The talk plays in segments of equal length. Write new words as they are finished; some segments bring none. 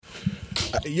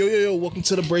Yo, welcome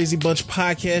to the Brazy Bunch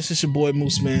podcast. It's your boy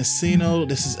Moose Mancino.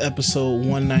 This is episode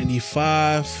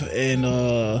 195. And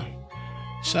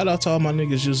shout out to all my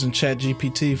niggas using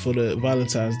ChatGPT for the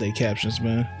Valentine's Day captions,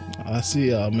 man. I see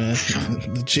y'all, man.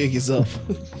 The jig is up.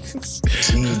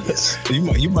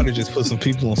 You might have just put some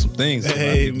people on some things.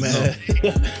 Hey, man.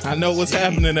 I know what's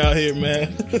happening out here,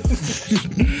 man.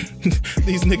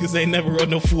 These niggas ain't never wrote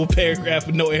no full paragraph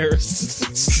with no errors.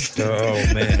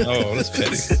 Oh, man. Oh, that's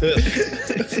petty.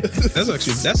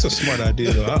 That's a smart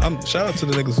idea, though. Shout out to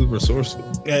the niggas who were resourceful.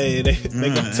 Hey, they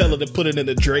gonna tell her to put it in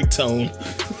the Drake tone.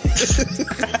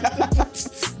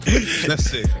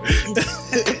 That's it.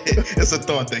 It's a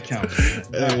thought that counts.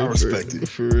 I respect it.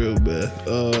 For real,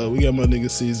 man. We got my nigga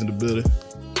C's in the building.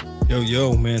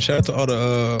 Yo, man. Shout out to all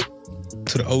the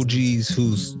OGs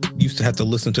who's used to have to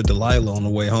listen to Delilah on the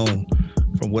way home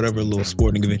from whatever little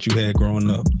sporting event you had growing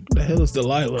up. The hell is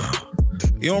Delilah?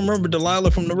 You don't remember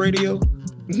Delilah from the radio?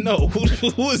 No. Who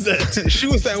is that? She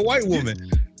was that white woman.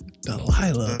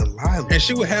 Delilah. And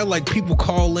she would have like people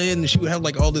call in and she would have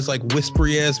like all this like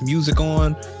whispery ass music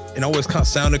on and always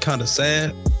sounded kind of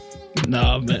sad.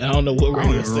 Nah, man, I don't know what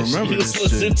radio station you was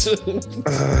listening to.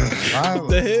 What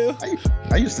the hell?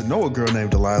 I used to know a girl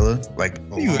named Delilah. Like,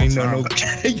 you ain't know no.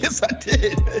 Yes, I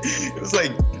did. It was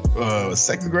like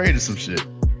second grade or some shit.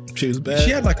 She was bad.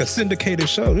 She had like a syndicated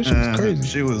show. This shit was crazy.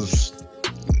 She was.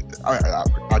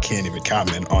 I can't even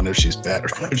comment on if she's bad or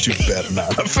if she's bad or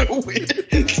not. I feel weird.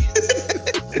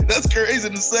 That's crazy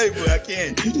to say, but I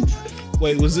can't.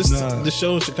 Wait, was this the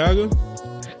show in Chicago?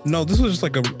 No, this was just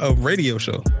like a radio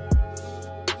show.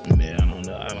 Man, I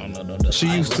don't know. She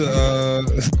used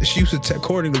to,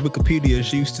 according to Wikipedia,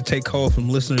 she used to take calls from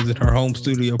listeners in her home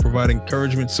studio, providing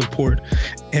encouragement, support,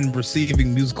 and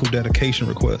receiving musical dedication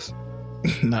requests.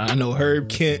 Nah, I know Herb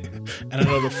Kent, and I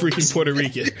know the freaking Puerto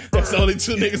Rican. That's the only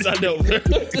two niggas I know.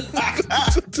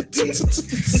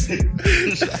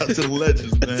 Shout out to the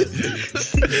legends,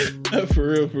 man. For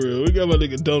real. We got my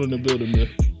nigga Don in the building, man.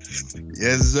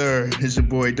 Yes, sir. It's your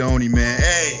boy Donnie, man.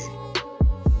 Hey,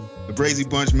 the Brazy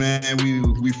Bunch, man.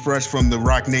 We fresh from the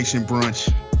Rock Nation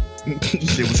brunch.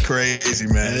 Shit was crazy,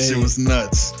 man. Hey. Shit was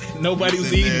nuts. Nobody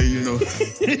was eating. There, you know.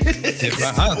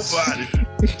 Nobody.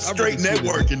 Straight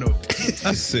networking, though.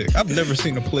 That's sick. I've never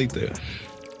seen a plate there.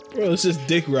 Bro, it's just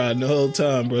dick riding the whole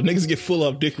time, bro. Niggas get full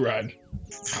off dick riding.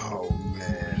 Oh,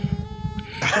 man.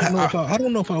 I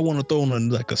don't know if I want to throw on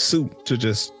like a suit to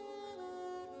just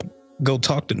go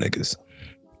talk to niggas.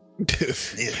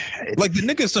 Like the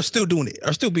niggas are still doing it,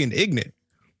 are still being ignorant.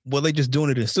 Well, they just doing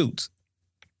it in suits.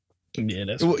 Yeah,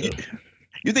 that's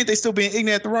you think they still being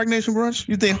ignorant at the Rock Nation brunch?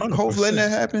 You think Hov letting that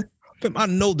happen? I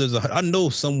know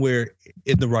somewhere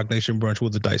in the Rock Nation brunch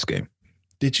was a dice game.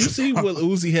 Did you see what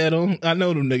Uzi had on? I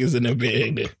know them niggas in there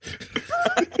being ignorant.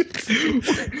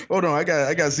 Hold on, I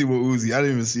gotta see what Uzi. I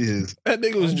didn't even see his. That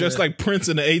nigga was dressed like Prince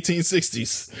in the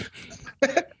 1860s.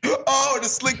 Oh, the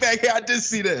slick back hair. I did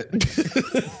see that.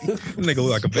 Nigga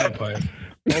look like a vampire.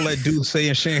 All that dude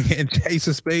saying Shane and Ace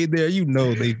of Spade there, you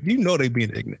know they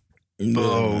being ignorant.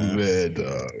 Oh man,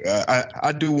 dog.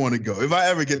 I do want to go. If I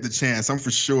ever get the chance, I'm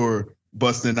for sure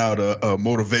busting out a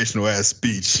motivational ass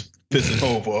speech, pissing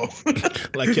Hov off.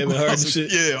 Like Kevin Hart and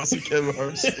shit. Yeah, on some Kevin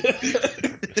Hart shit.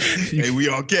 Hey, we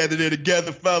all gathered here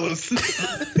together, fellas.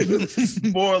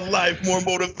 More life, more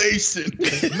motivation.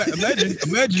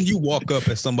 Imagine you walk up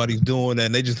and somebody's doing that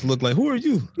and they just look like, who are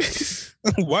you?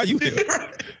 Why are you here?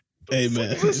 Hey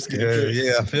man.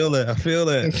 Yeah, I feel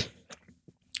that.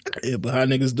 Yeah, but how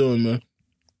niggas doing, man?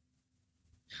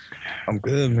 I'm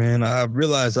good, man. I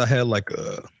realized I had like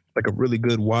a really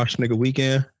good wash nigga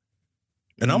weekend,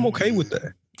 and I'm okay with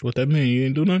that. What that mean? You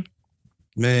ain't do nothing?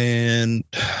 Man,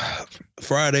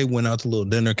 Friday went out to a little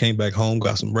dinner, came back home,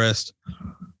 got some rest.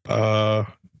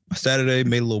 Saturday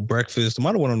made a little breakfast. I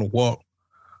might have went on a walk.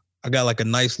 I got like a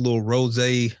nice little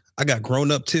rosé. I got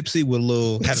grown up tipsy with a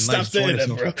little. Had a Stop nice saying joint.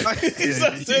 that, bro.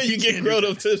 Stop saying you get grown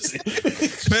up tipsy.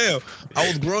 Man, I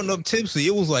was grown up tipsy.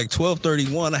 It was like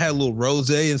 12:31. I had a little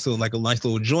rosé and so like a nice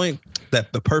little joint.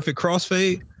 The perfect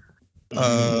crossfade.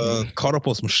 Caught up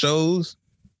on some shows.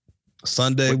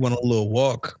 Sunday went on a little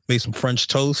walk. Made some French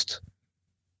toast.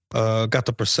 Got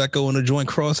the prosecco and the joint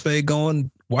crossfade going.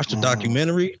 Watched a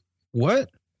documentary. What?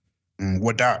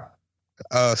 What doc?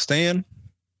 Stan.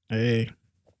 Hey.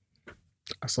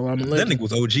 Assalamu alaikum. That nigga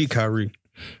was OG Kyrie.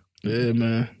 Yeah,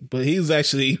 man. But he's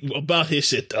actually about his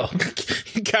shit though.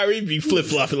 Kyrie be flip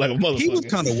flopping like a motherfucker. He was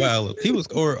kind of wild. He was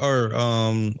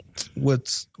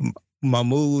what's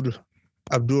Mahmoud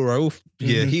Abdul Rauf?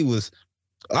 Yeah, he was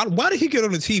Why did he get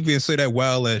on the TV and say that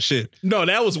wild ass shit? No,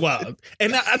 that was wild.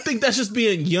 And I think that's just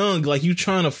being young. Like, you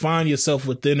trying to find yourself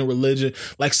within a religion.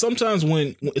 Like, sometimes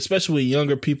especially when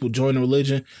younger people join a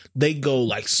religion, they go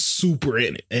like super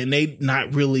in it. And they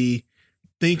not really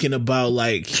thinking about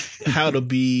like how to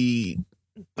be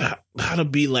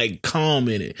like calm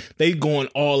in it. They going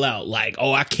all out. Like,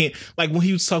 oh, I can't. Like when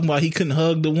he was talking about he couldn't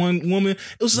hug the one woman,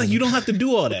 it was like, you don't have to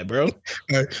do all that, bro.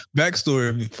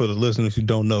 Backstory for the listeners who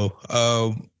don't know.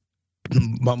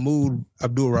 Mahmoud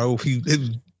Abdul-Rauf, he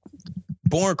was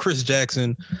born Chris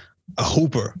Jackson, a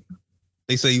hooper.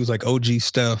 They say he was like OG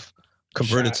Steph,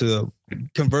 converted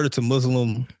to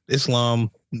Muslim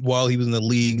Islam while he was in the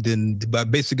league. Then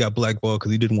basically got blackballed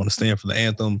because he didn't want to stand for the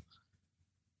anthem.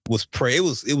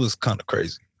 It was kind of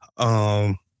crazy.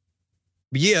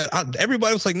 Yeah,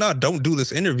 everybody was like, "Nah, don't do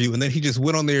this interview." And then he just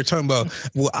went on there talking about,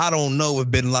 "Well, I don't know if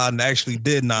Bin Laden actually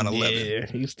did 9/11." Yeah,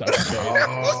 he was talking.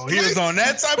 He was on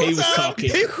that type of He was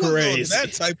talking crazy.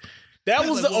 That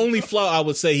was the only flaw I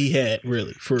would say he had,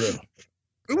 really, for real.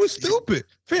 It was stupid.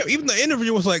 Fam, even the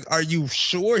interviewer was like, "Are you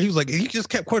sure?" He was like, he just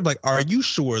kept quoting like, "Are you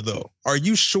sure though? Are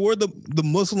you sure the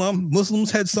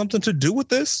Muslims had something to do with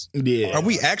this? Yeah. Are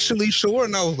we actually sure?"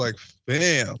 And I was like,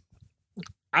 "Fam,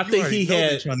 I think he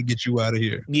had trying to get you out of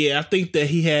here." Yeah, I think that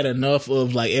he had enough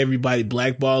of like everybody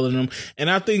blackballing him, and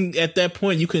I think at that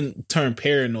point you can turn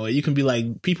paranoid. You can be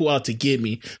like, people out to get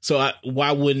me. So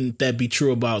why wouldn't that be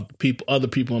true about other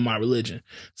people in my religion?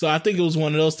 So I think it was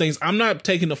one of those things. I'm not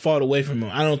taking the fault away from him.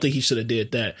 I don't think he should have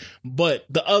did that. But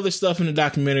the other stuff in the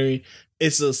documentary,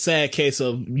 it's a sad case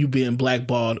of you being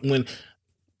blackballed when.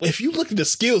 If you look at the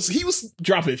skills, he was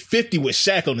dropping 50 with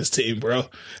Shaq on his team, bro.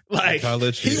 Like,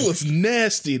 he was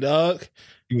nasty, dog.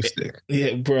 He was thick.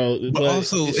 Yeah, bro. But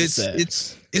also,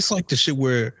 it's like the shit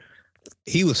where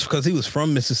because he was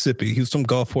from Mississippi. He was from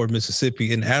Gulfport,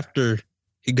 Mississippi. And after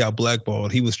he got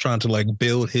blackballed, he was trying to like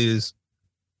build his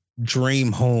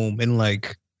dream home. And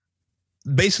like,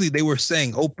 basically they were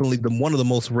saying openly one of the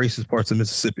most racist parts of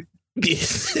Mississippi.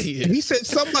 Yeah. And he said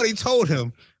somebody told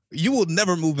him, "You will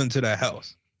never move into that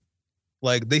house."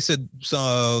 Like they said,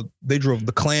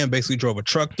 the Klan basically drove a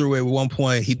truck through it at one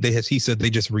point. He said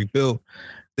they just rebuilt.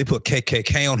 They put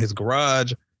KKK on his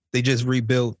garage. They just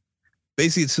rebuilt.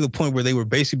 Basically to the point where they were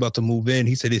basically about to move in.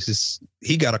 He said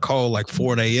he got a call like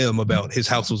 4 a.m. about his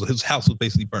house was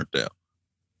basically burnt down.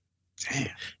 Damn.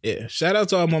 Yeah. Shout out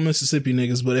to all my Mississippi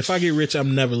niggas, but if I get rich,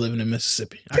 I'm never living in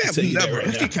Mississippi. I can tell you never.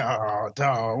 That right now. Oh,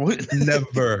 dog.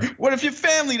 Never. What if your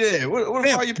family there? What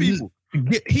if all your people?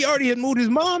 He already had moved his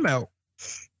mom out.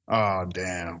 Oh,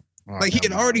 damn. Like he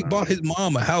had already bought his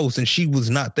mom a house and she was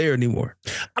not there anymore.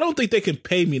 I don't think they can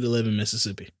pay me to live in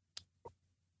Mississippi.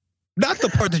 Not the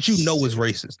part that you know is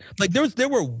racist. Like there was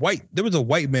a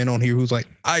white man on here who's like,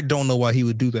 I don't know why he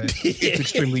would do that. It's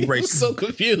extremely racist. I was so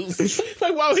confused.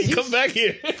 Like, why would he come back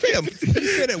here? He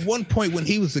said at one point when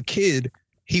he was a kid,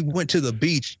 he went to the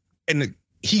beach and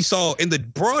he saw in the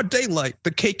broad daylight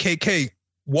the KKK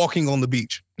walking on the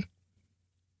beach.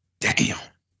 Damn.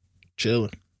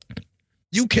 Chilling.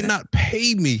 You cannot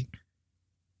pay me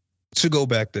to go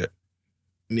back there.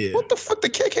 Yeah. What the fuck the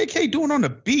KKK doing on the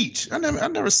beach? I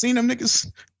never seen them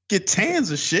niggas get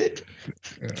tans of shit.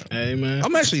 Yeah. Hey, man.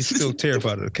 I'm actually still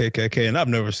terrified of the KKK, and I've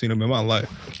never seen them in my life.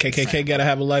 KKK gotta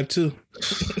have a life too.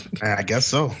 Man, I guess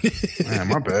so. Man,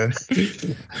 my bad.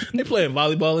 They playing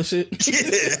volleyball and shit.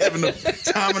 Yeah, having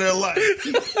the time of their life.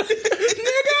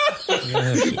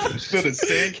 Build a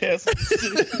sandcastle.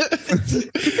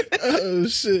 Oh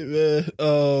shit, man.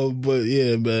 But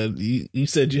yeah, man. You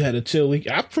said you had a chill week.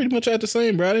 I pretty much had the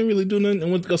same, bro. I didn't really do nothing. I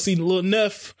went to go see the little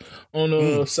Neff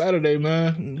on Saturday,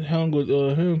 man. Hung with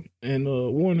him and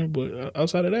Warner, but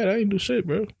outside of that, I didn't do shit,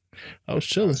 bro. I was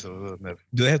chilling.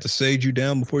 Do they have to sage you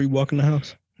down before you walk in the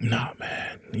house? Nah,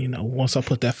 man. You know, once I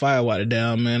put that fire water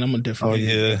down, man, I'm a different. Oh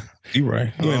yeah, you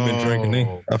right. You ain't been drinking,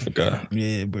 eh? I forgot.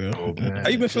 Yeah, bro. Oh, how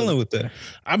you been feeling with that?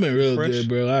 I've been real good,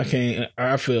 bro.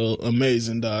 I feel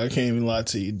amazing, dog. I can't even lie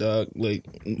to you, dog. Like,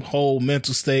 whole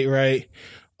mental state, right?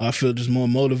 I feel just more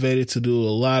motivated to do a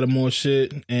lot of more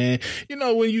shit. And you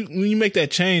know, when you make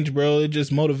that change, bro, it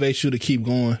just motivates you to keep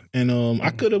going. And I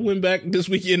could have went back this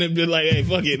weekend and been like, hey,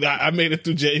 fuck it. I made it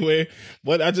through January,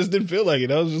 but I just didn't feel like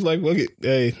it. I was just like, fuck it.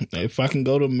 Hey, if I can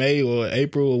go to May or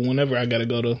April or whenever I gotta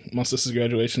go to my sister's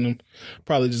graduation, I'm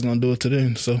probably just gonna do it to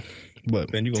then. So,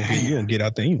 but man, you gonna get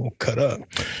out there, you gonna cut up.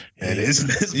 And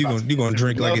it's you gonna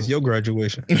drink like it's your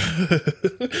graduation.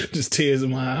 Just tears in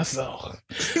my eyes. So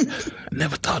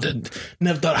never thought I'd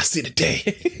see the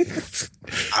day.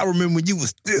 I remember when you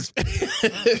was this.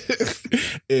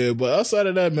 Yeah, but outside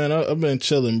of that, man, I've been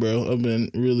chilling, bro. I've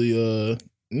been really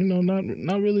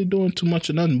not really doing too much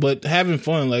of nothing, but having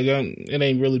fun. Like it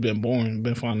ain't really been boring.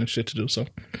 Been finding shit to do. So,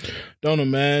 don't know,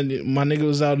 man. My nigga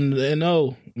was out in the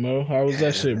NO, bro. How was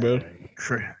that shit, bro?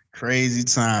 Crazy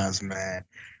times, man.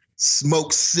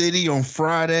 Smoke City on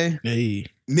Friday. Hey,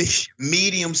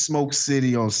 medium Smoke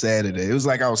City on Saturday. It was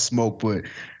like I was smoked, but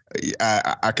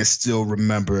I can still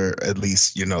remember at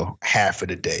least half of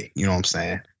the day. You know what I'm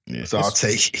saying? Yeah, so I'll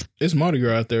take it. It's Mardi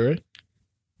Gras out there, right?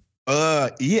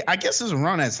 Yeah, I guess it's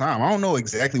around that time. I don't know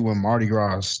exactly when Mardi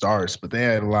Gras starts, but they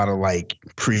had a lot of like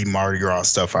pre-Mardi Gras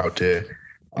stuff out there.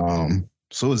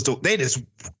 So it was dope.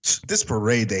 This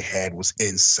parade they had was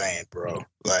insane, bro.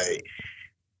 Like,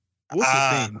 what's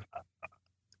the thing?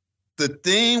 The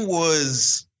thing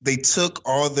was they took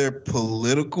all their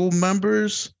political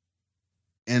members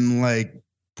and like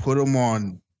put them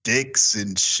on dicks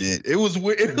and shit. It was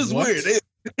weird. It was weird.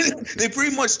 They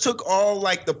pretty much took all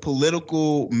like the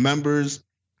political members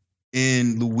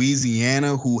in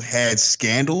Louisiana who had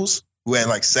scandals, who had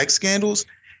like sex scandals,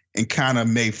 and kind of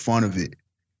made fun of it.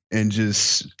 And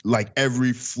just like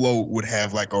every float would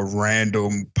have like a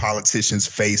random politician's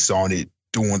face on it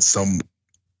doing some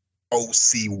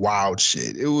OC wild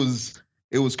shit. It was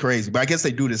crazy. But I guess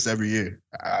they do this every year.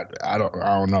 I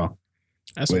don't know.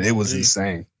 But it was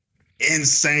insane.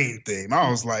 Insane thing. I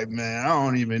was like, man, I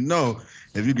don't even know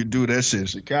if you could do that shit in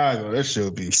Chicago. That shit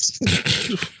would be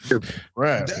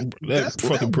right. That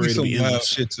fucking parade would be wild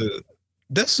shit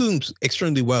that seems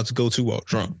extremely wild to go to while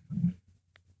drunk.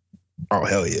 Oh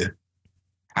hell yeah.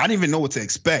 I didn't even know what to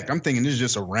expect. I'm thinking this is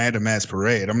just a random ass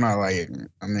parade. I'm not like,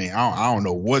 I don't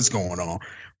know what's going on.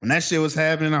 When that shit was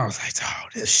happening, I was like, oh,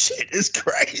 this shit is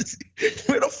crazy.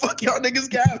 Where the fuck y'all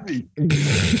niggas got me? it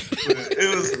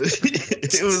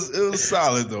was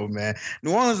solid though, man.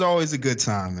 New Orleans is always a good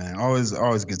time, man. Always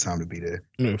a good time to be there.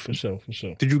 No, for sure.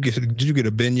 Did you get a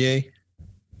beignet?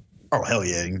 Oh hell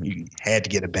yeah. You had to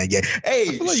get a beignet.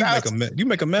 Hey, like you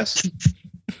make a mess.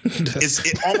 It's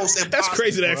almost impossible. That's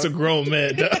crazy to ask a grown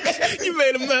man, dog. You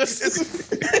made a mess.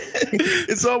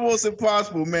 It's almost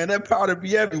impossible, man. That powder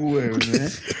be everywhere, man.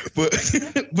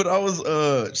 But I was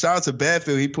shout out to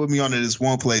Badfield. He put me on to this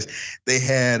one place. They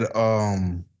had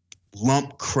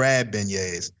lump crab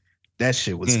beignets. That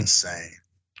shit was insane.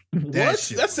 What?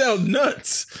 That sounds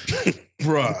nuts.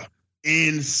 Bruh.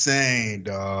 Insane,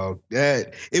 dog.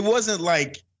 That it wasn't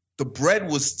like the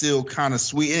bread was still kind of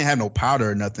sweet. It didn't have no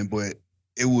powder or nothing, but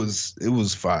it was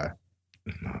fire.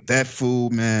 That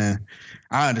food, man.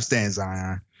 I understand,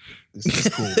 Zion. This is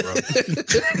cool, bro.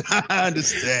 I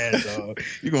understand, dog.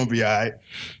 You're gonna be all right.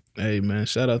 Hey, man.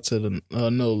 Shout out to the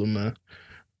Nola, man.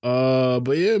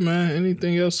 But yeah, man.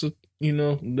 Anything else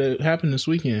that happened this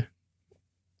weekend?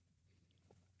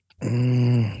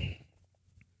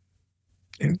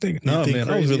 Anything? No, man.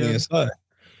 I was really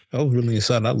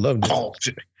inside. I loved it. Oh,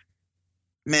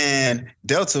 man,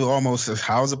 Delta almost.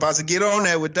 I was about to get on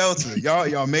that with Delta.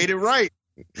 Y'all made it right.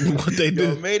 What they do?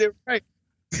 Y'all made it right.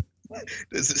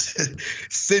 This is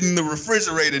sitting in the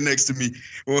refrigerator next to me.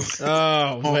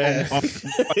 Man.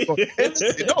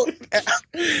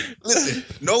 Listen,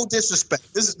 no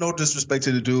disrespect. This is no disrespect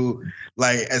to the dude.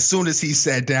 Like, as soon as he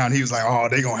sat down, he was like, "Oh,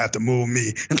 they gonna have to move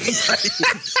me." And I was like,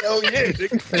 "Hell yeah, you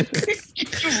looking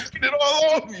it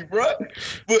all on me, bro."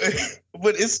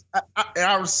 But it's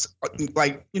I was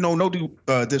like, no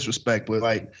disrespect, but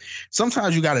like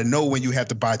sometimes you got to know when you have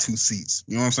to buy two seats.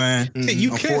 You know what I'm saying? Hey, you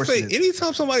can't say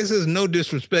anytime somebody says no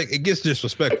disrespect, it gets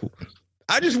disrespectful.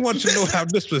 I just want you to know how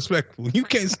disrespectful. You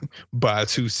can't buy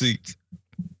two seats.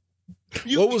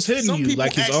 What was hitting you?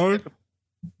 Like his arm?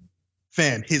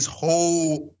 Fan, his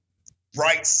whole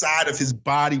right side of his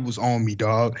body was on me,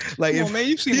 dog. Like, come on, man,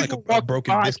 you seem like a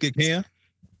broken biscuit can.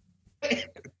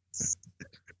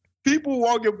 People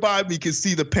walking by me could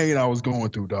see the pain I was going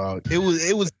through, dog. It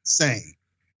was insane.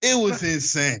 It was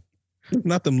insane.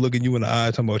 Not them looking you in the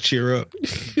eye talking about cheer up.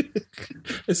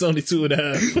 It's only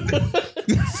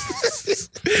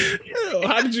 2.5.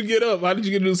 How did you get up? How did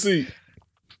you get a new seat?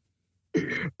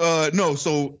 No.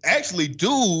 So actually,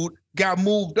 dude got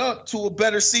moved up to a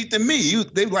better seat than me.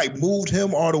 They like moved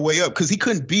him all the way up because he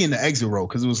couldn't be in the exit row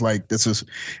because it was like it's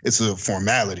a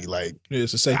formality. Like, yeah,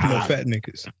 it's a safety. No fat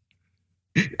niggas.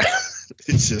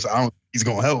 It's just he's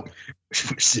gonna help.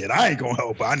 Shit, I ain't gonna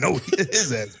help. I know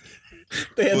his ass.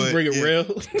 They had to bring a rail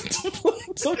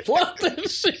to block that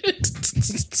shit.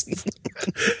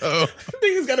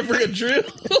 Niggas gotta bring a drill.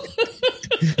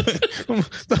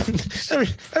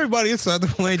 Everybody inside the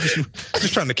plane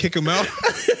just trying to kick him out.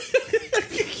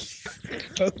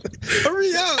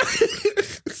 Hurry up.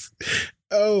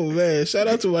 Oh man, shout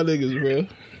out to my niggas, bro.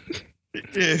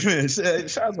 Yeah, man.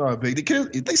 Shots are big.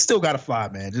 They still got to fly,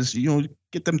 man. Just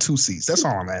get them 2 seats. That's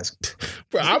all I'm asking.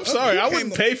 Bro, I'm sorry. I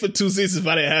wouldn't pay for 2 seats if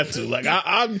I didn't have to. Like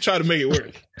I'm trying to make it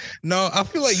work. No, I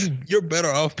feel like you're better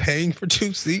off paying for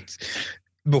 2 seats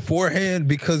beforehand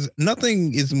because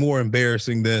nothing is more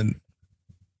embarrassing than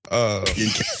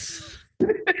fucking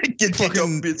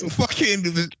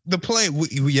the plane.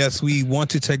 Yes, we want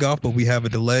to take off, but we have a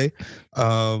delay.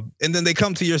 And then they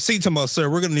come to your seat and about, sir,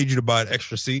 we're gonna need you to buy an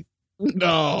extra seat.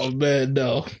 No, man,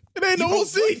 no. It ain't no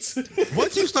seats.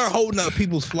 Once you start holding up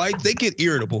people's flights, they get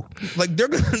irritable. Like they're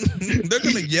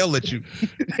gonna yell at you.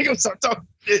 They gonna start talking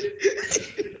shit.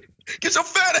 Get your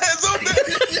fat ass up there.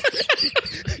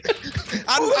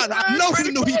 I know he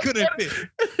knew he couldn't fit.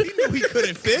 He knew he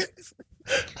couldn't fit.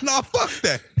 Nah, fuck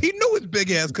that. He knew his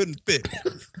big ass couldn't fit.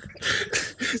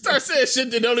 Start saying shit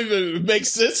that don't even make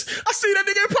sense. I seen that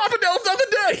nigga in Papados the other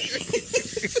day.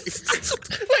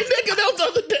 Like, nigga, that was the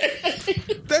other day.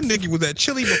 That nigga was at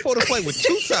Chili before the flight with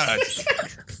 2 sides.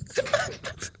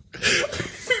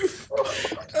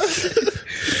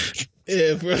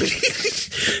 Yeah, bro.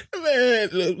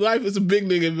 Man, life is a big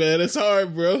nigga, man. It's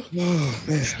hard, bro. Oh,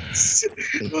 man.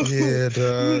 Yeah,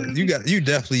 dog. You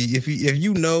definitely, if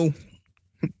you know,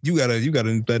 you gotta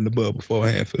invest in the bud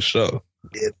beforehand for sure.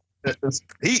 Yeah.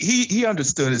 He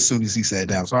understood as soon as he sat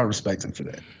down, so I respect him for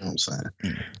that. You know what I'm saying?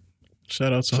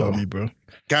 Shout out to homie, bro.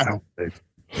 Got him.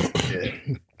 Yeah.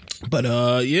 But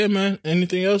yeah, man.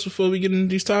 Anything else before we get into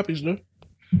these topics, though?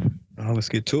 Let's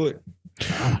get to it.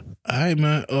 All right,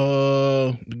 man.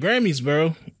 The Grammys,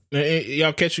 bro.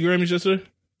 Y'all catch the Grammys yesterday?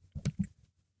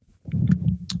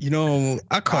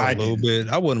 I caught a little bit.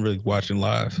 I wasn't really watching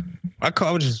live. I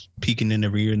was just peeking in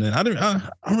every year and then. I don't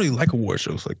really like award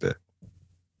shows like that.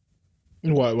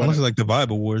 Why? Unless like the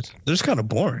Vibe Awards. They're just kind of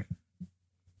boring.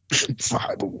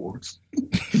 Vibe Awards.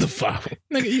 The Vibe.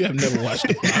 Nigga, you have never watched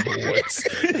the Vibe Awards.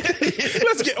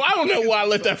 I don't know why I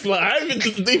let that fly. I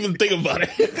didn't even think about it.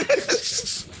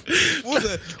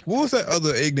 What was that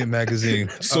other ignorant magazine?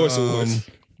 Source Awards.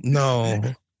 No.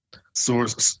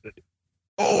 Source.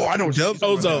 Oh, I know.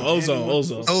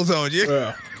 Ozone,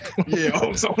 yeah. Yeah,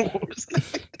 Ozone Awards.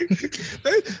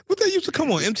 What they used to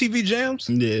come on? MTV Jams?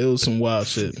 Yeah, it was some wild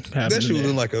shit happening. That shit was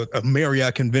in like a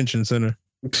Marriott Convention Center.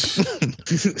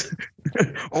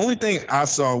 Only thing I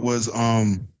saw was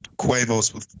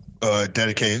Quavo's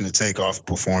dedicated to Takeoff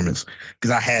performance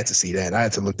because I had to see that. I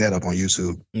had to look that up on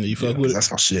YouTube. You fuck with it? That's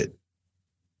my shit.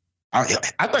 I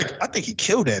think he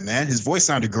killed that, man. His voice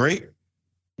sounded great.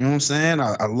 You know what I'm saying?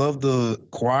 I love the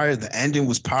choir. The ending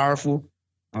was powerful.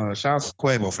 Shout out to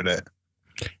Quavo for that.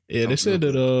 Yeah, they said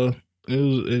that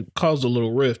it caused a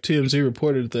little rift. TMZ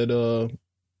reported that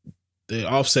the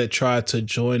Offset tried to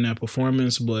join that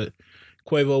performance, but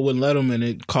Quavo wouldn't let him, and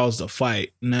it caused a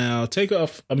fight. Now,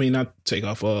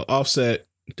 Offset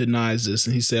denies this,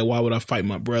 and he said, "Why would I fight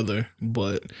my brother?"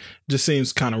 But it just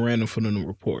seems kind of random for them to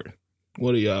report.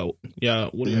 What are y'all? Yeah,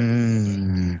 what are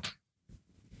y'all?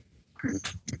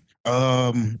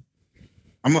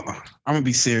 I'm gonna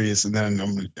be serious, and then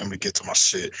I'm gonna get to my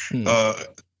shit.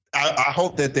 I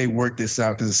hope that they work this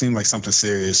out because it seemed like something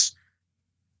serious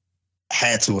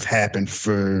had to have happened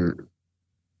for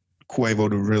Quavo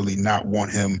to really not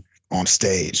want him on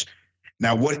stage.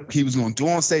 Now, what he was going to do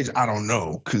on stage, I don't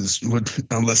know, because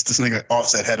unless this nigga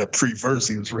Offset had a pre-verse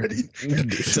he was ready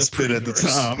to spit at the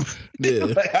time. Yeah.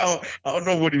 Like, I don't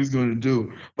know what he was going to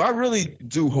do. But I really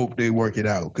do hope they work it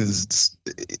out, because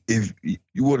if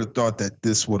you would have thought that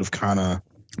this would have kind of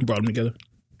brought them together.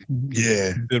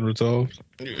 Yeah. Been resolved.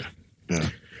 Yeah.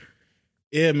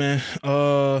 Yeah, man.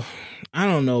 I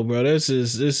don't know, bro. This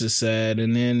is sad.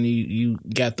 And then you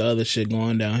got the other shit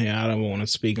going down here. I don't want to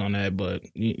speak on that, but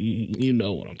you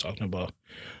know what I'm talking about.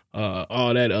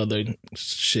 All that other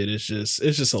shit is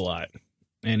just a lot.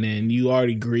 And then you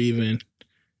already grieving,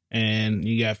 and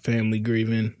you got family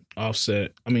grieving.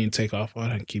 Offset. I mean, Takeoff.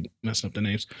 I keep messing up the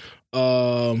names.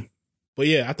 But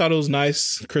yeah, I thought it was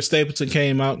nice. Chris Stapleton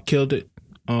came out, killed it.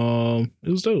 It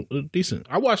was dope. It was decent.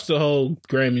 I watched the whole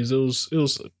Grammys. It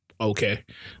was okay.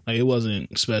 Like, it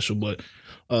wasn't special, but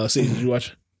see, did you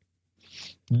watch it?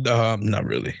 Not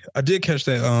really. I did catch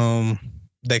that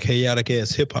chaotic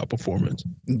ass hip hop performance.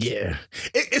 Yeah.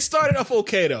 It started off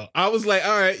okay though. I was like,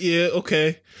 all right, yeah,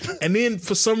 okay. And then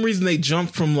for some reason they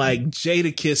jumped from like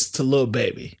Jadakiss to Lil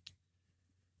Baby.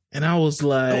 And I was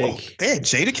like, they had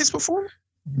Jadakiss perform?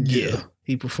 Yeah.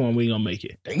 He performed We Gonna Make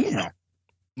It. Damn.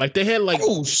 Like, they had like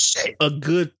shit, a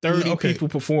good 30 people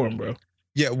perform, bro.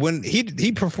 Yeah, when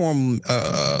he performed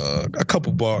a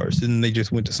couple bars, and they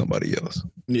just went to somebody else.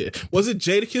 Yeah, was it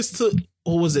Jadakiss to,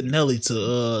 or was it Nelly to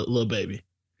Lil Baby?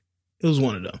 It was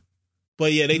one of them.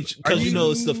 But yeah, because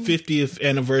it's the 50th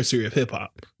anniversary of hip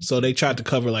hop, so they tried to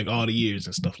cover like all the years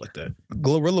and stuff like that.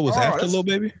 Glorilla was after Lil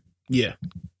Baby. Yeah.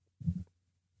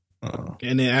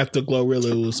 And then after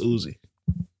Glorilla, it was Uzi.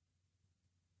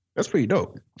 That's pretty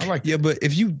dope. I like. Yeah, but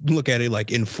if you look at it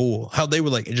like in full, how they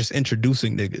were like just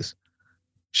introducing niggas,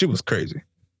 shit was crazy.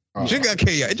 Shit got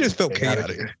chaotic. It just felt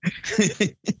chaotic.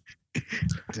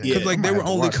 Because like they were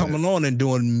only coming on and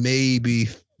doing maybe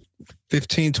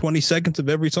 15, 20 seconds of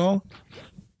every song.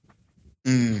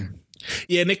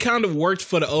 Yeah, and it kind of worked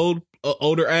for the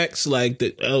older acts, like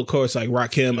of course, like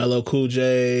Rakim, LL Cool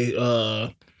J,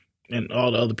 and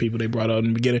all the other people they brought out in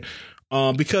the beginning.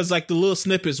 Because like the little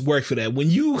snippets work for that. When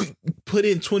you put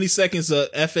in 20 seconds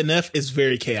of FNF, it's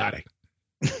very chaotic.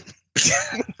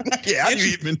 Yeah,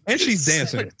 and she's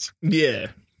dancing. Yeah.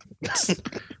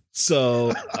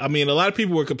 So, I mean, a lot of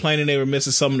people were complaining they were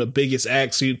missing some of the biggest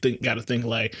acts. You got to think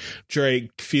like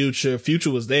Drake, Future. Future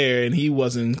was there and he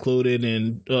wasn't included,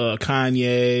 and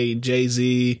Kanye,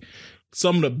 Jay-Z,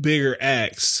 some of the bigger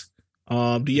acts.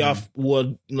 Do y'all,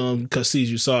 because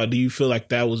you saw it, do you feel like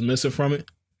that was missing from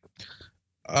it?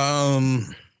 I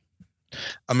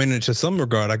mean, to some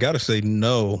regard, I gotta say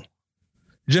no.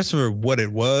 Just for what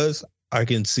it was, I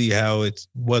can see how it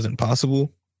wasn't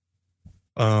possible.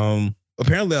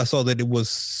 Apparently, I saw that it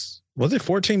was it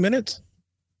 14 minutes?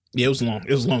 Yeah, it was long.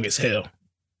 It was long as hell.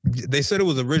 They said it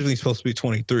was originally supposed to be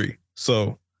 23,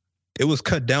 so it was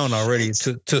cut down already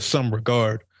to some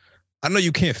regard. I know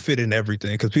you can't fit in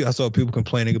everything because I saw people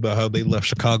complaining about how they left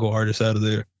Chicago artists out of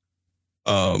there.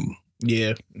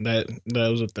 Yeah, that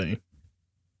was a thing.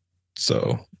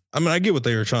 So, I mean, I get what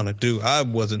they were trying to do. I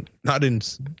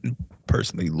didn't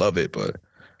personally love it, but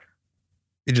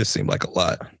it just seemed like a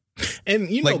lot. And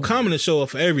Common to show up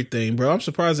for everything, bro. I'm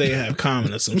surprised they have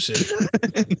Common or some shit.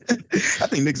 I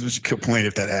think niggas would complain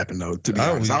if that happened, though. To be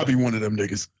honest, I'll be one of them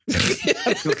niggas.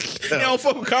 You don't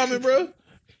fuck with Common, bro?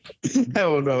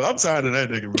 Hell no, I'm tired of that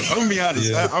nigga, bro. I'm gonna be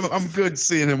honest. Yeah. I'm good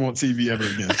seeing him on TV ever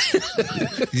again.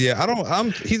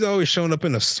 Yeah, he's always showing up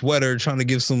in a sweater trying to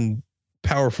give some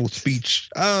powerful speech.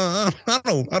 I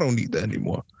don't need that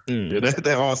anymore. Yeah,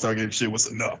 that All-Star Game shit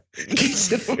was enough.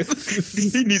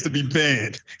 He needs to be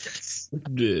banned.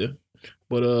 Yeah,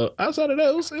 but outside of that,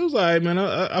 it was all right, man.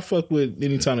 I fuck with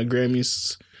anytime the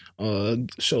Grammys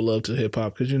show love to hip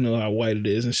hop because you know how white it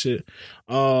is and shit.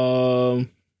 The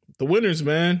winners,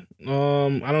 man. I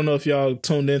don't know if y'all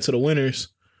tuned into the winners,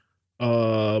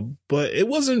 but it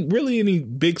wasn't really any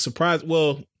big surprise.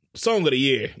 Well, song of the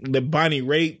year, the Bonnie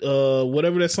Raitt,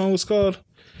 whatever that song was called.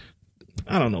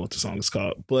 I don't know what the song is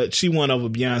called, but she won over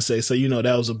Beyonce, so you know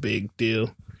that was a big deal.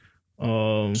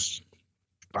 Bonnie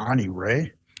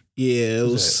Raitt? Yeah, it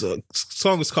was.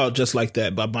 Song is called "Just Like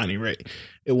That" by Bonnie Raitt.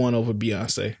 It won over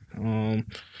Beyonce.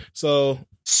 So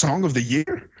song of the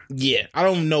year? Yeah, I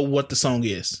don't know what the song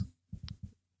is.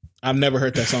 I've never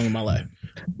heard that song in my life.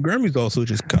 Grammys also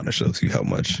just kind of shows you how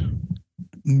much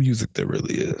music there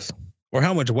really is, or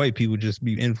how much white people just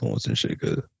be influencing shit.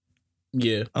 Cause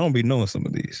yeah, I don't be knowing some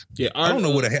of these. Yeah, I don't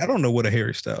know what a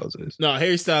Harry Styles is. No,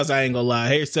 Harry Styles, I ain't gonna lie.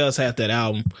 Harry Styles had that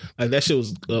album. Like that shit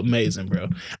was amazing, bro.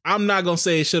 I'm not gonna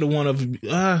say it should have won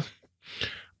of.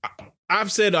 I've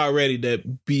said already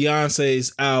that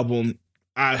Beyonce's album,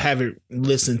 I haven't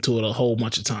listened to it a whole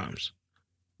bunch of times.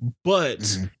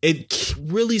 But it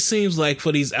really seems like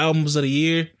for these albums of the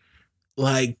year,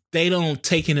 like they don't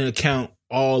take into account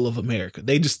all of America.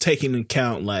 They just take into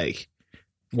account like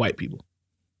white people.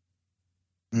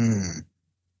 Yeah,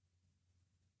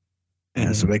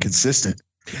 so they consistent.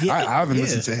 Yeah, I haven't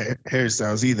listened to Harry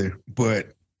Styles either,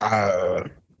 but I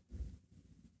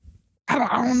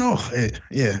don't know.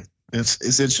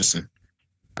 It's interesting.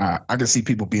 I can see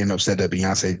people being upset that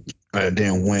Beyonce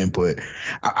didn't win, but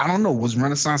I don't know. Was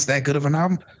Renaissance that good of an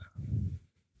album?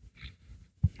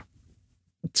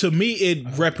 To me, it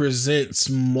represents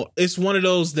more. It's one of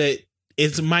those that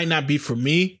it might not be for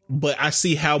me, but I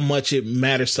see how much it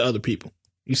matters to other people.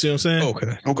 You see what I'm saying? Okay.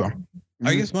 Mm-hmm.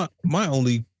 I guess my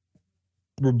only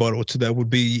rebuttal to that would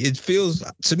be, it feels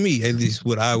to me, at least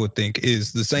what I would think,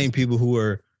 is the same people who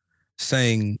are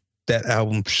saying that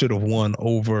album should have won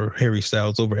over Harry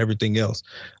Styles, over everything else,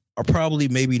 are probably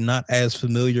maybe not as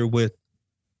familiar with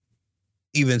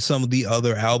even some of the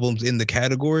other albums in the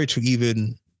category to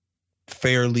even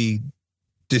fairly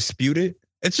dispute it.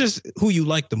 It's just who you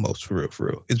like the most, for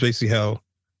real. It's basically how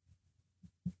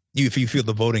if you feel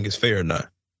the voting is fair or not.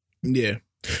 Yeah.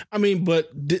 I mean, but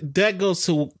that goes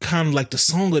to kind of like the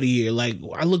song of the year. Like,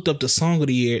 I looked up the song of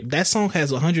the year. That song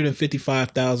has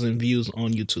 155,000 views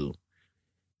on YouTube.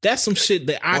 That's some shit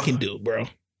that I can do, bro.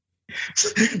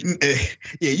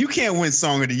 Yeah, you can't win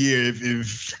Song of the Year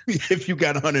if you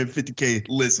got 150K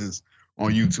listens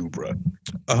on YouTube, bro.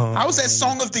 How was that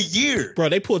Song of the Year, bro?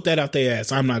 They pulled that out their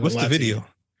ass. I'm not gonna lie. What's the video?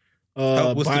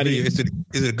 What's the video? Is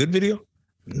it a good video?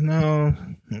 No.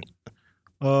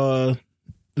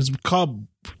 It's called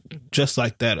Just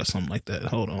Like That or something like that.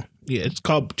 Hold on. Yeah, it's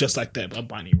called Just Like That by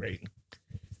Bonnie Raitt.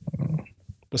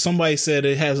 But somebody said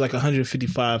it has like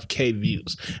 155K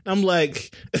views. And I'm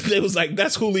like, they was like,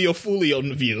 that's Julio Fulio on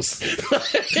the views. I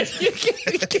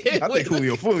think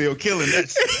Julio Fulio killing that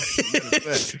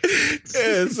shit.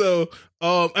 Yeah, so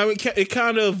I mean, it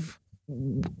kind of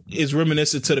is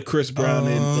reminiscent to the Chris Brown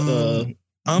and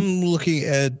I'm looking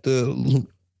at the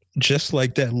Just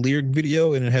Like That lyric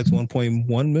video, and it has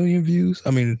 1.1 million views.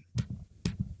 I mean,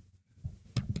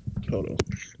 hold on.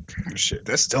 Shit,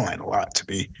 that still ain't a lot to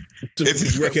be.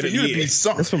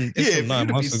 That's from 9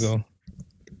 months ago.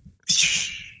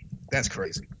 That's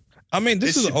crazy. I mean,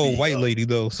 this is an old white lady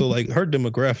though, so like her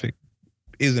demographic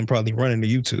isn't probably running to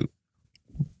YouTube.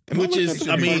 Which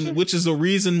is the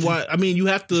reason why. I mean, we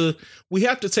have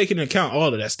to take into account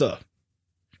all of that stuff.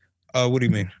 What do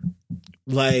you mean?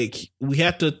 Like, we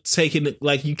have to take in,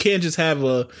 like, you can't just have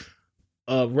a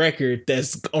record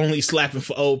that's only slapping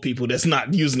for old people that's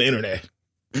not using the internet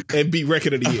and be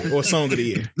record of the year or song of the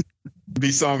year.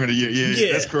 Be song of the year,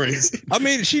 yeah. That's crazy. I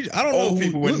mean, I don't know.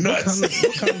 People went nuts.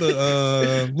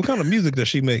 What kind of music does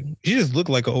she make? She just look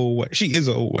like an old white. She is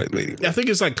an old white lady. I think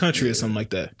it's like country or something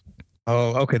like that.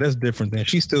 Oh, okay, that's different then.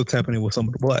 She's still tapping in with some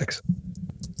of the blacks.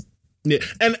 Yeah,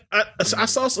 and I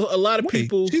saw a lot of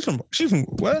people. She's from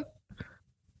what?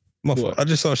 I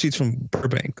just saw she's from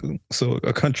Burbank, so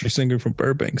a country singer from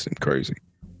Burbank seemed crazy.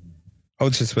 I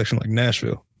was just expecting like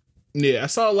Nashville. Yeah, I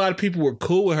saw a lot of people were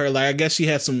cool with her. Like, I guess she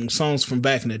had some songs from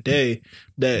back in the day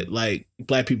that like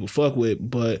black people fuck with,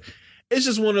 but it's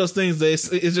just one of those things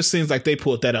that it just seems like they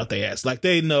pulled that out their ass. Like,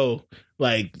 they know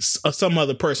like some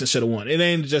other person should have won. It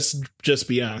ain't just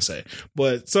Beyonce,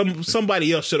 but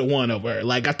somebody else should have won over her.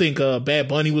 Like, I think Bad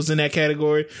Bunny was in that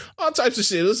category. All types of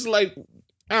shit. This is like,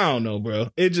 I don't know, bro.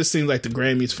 It just seems like the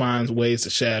Grammys finds ways to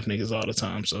shaft niggas all the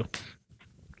time. So,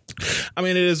 I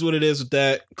mean, it is what it is with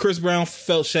that. Chris Brown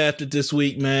felt shafted this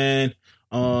week, man.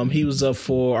 He was up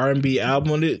for R&B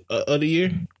album of the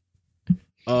year.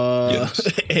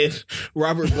 Yes. And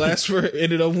Robert Glasper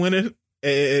ended up winning,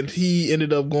 and he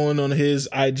ended up going on his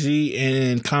IG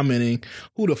and commenting,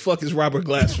 "Who the fuck is Robert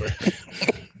Glasper?"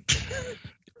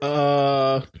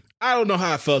 I don't know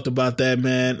how I felt about that,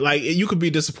 man. Like, you could be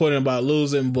disappointed about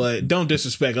losing, but don't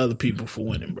disrespect other people for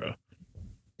winning, bro.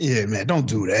 Yeah, man, don't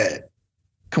do that.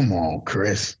 Come on,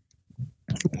 Chris.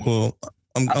 Well,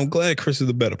 I'm glad Chris is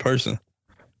a better person.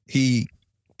 He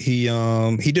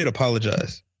did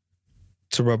apologize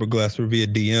to Robert Glasper via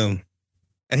DM,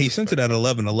 and he sent it at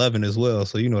 11:11 as well.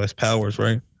 So you know that's powers,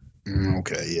 right?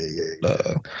 Okay,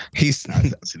 yeah.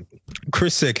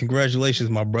 Chris said,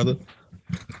 "Congratulations, my brother.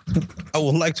 I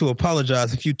would like to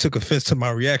apologize if you took offense to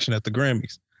my reaction at the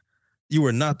Grammys. You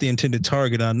were not the intended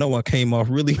target. I know I came off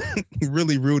really,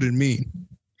 really rude and mean.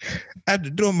 After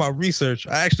doing my research,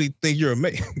 I actually think you're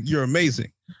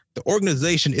amazing. The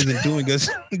organization isn't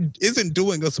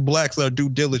doing us blacks our due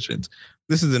diligence.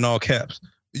 This is in all caps.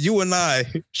 You and I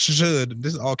should,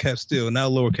 this is all caps still, now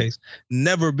lowercase,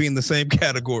 never be in the same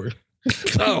category."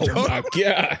 Oh my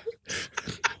God.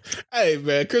 Hey,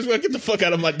 man, Chris, get the fuck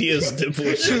out of my DMs.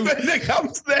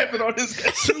 I'm snapping on this guy.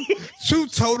 Two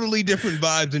totally different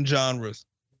vibes and genres.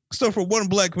 So from one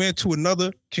black man to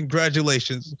another,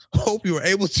 congratulations. Hope you are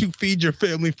able to feed your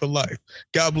family for life.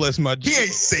 God bless my G. He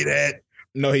ain't say that.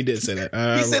 No, he did say that.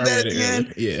 He said that at the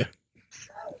end? Yeah.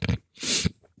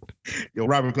 Yo,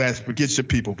 Robert Glasper, forget your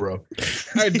people, bro.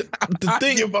 Right,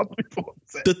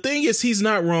 the thing is, he's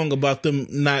not wrong about them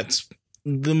not.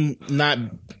 They're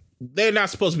not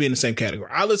supposed to be in the same category.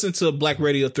 I listened to Black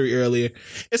Radio 3 earlier.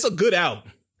 It's a good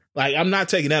album. Like, I'm not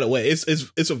taking that away.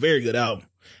 It's a very good album.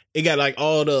 It got like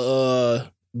all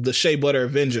the Shea Butter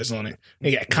Avengers on it.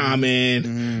 They got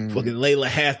Common, fucking Layla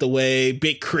Hathaway,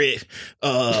 Big Crit,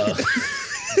 all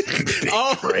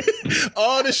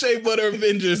the Shea Butter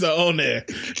Avengers are on there.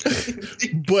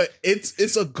 But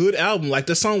it's a good album. Like,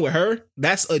 the song with her,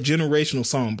 that's a generational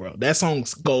song, bro. That song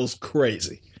goes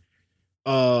crazy.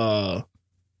 But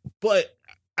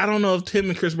I don't know if him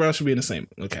and Chris Brown should be in the same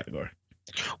category.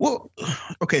 Well,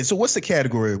 okay, so what's the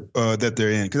category that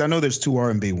they're in? Because I know there's 2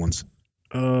 R&B ones.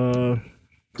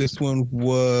 This one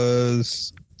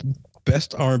was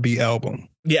best R&B album.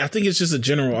 Yeah, I think it's just a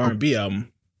general R&B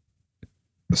album.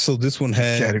 So this one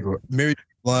had category: Mary J.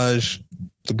 Blige,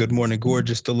 the Good Morning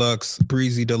Gorgeous Deluxe,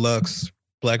 Breezy Deluxe,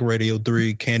 Black Radio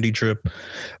 3, Candy Drip,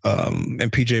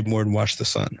 and PJ Morton, Watch the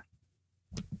Sun.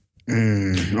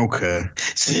 Okay.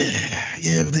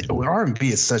 R&B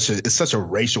is such a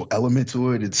racial element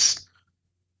to it.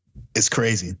 It's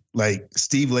crazy. Like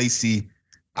Steve Lacy,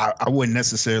 I wouldn't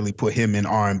necessarily put him in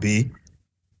R&B,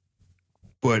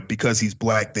 but because he's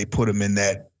black, they put him in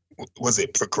that. Was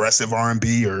it progressive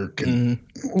R&B or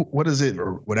what is it,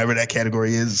 or whatever that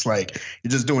category is? It's like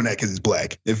you're just doing that because he's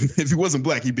black. If he wasn't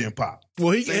black, he'd be in pop.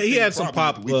 Well, he had some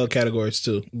pop categories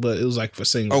too, but it was like for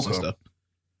singles and stuff.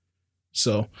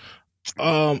 So,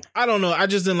 I don't know. I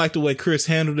just didn't like the way Chris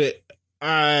handled it.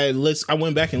 I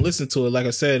went back and listened to it, like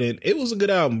I said, and it was a good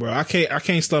album, bro. I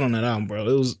can't stunt on that album,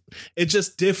 bro. It's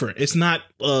just different. It's not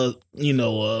a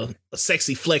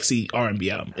sexy flexy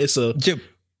R&B album. It's a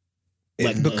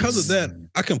because of that,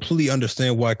 I completely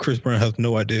understand why Chris Brown has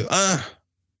no idea. I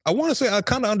want to say I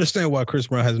kind of understand why Chris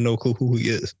Brown has no clue who he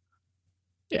is.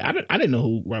 Yeah, I didn't know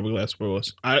who Robert Glasper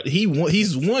was.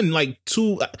 He's won like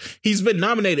 2. He's been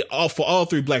nominated for all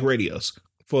 3 Black Radios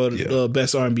for the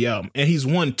best R&B album, and he's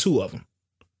won 2 of them.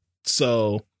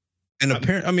 So, and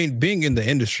apparently, I mean, being in the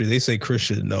industry, they say Chris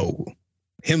should know.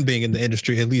 Him being in the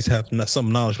industry, at least have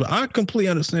some knowledge. But I completely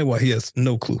understand why he has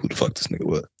no clue who the fuck this nigga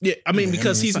was. Yeah, I mean,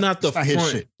 because he's not the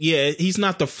front. Yeah, he's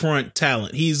not the front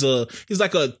talent. He's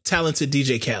like a talented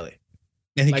DJ Khaled,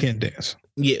 and he can't dance.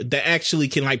 Yeah, that actually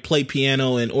can like play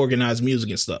piano and organize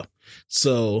music and stuff.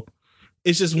 So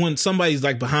it's just when somebody's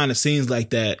like behind the scenes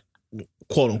like that,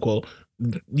 quote unquote,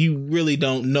 you really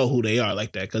don't know who they are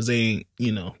like that because they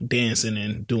ain't, dancing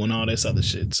and doing all this other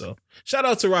shit. So shout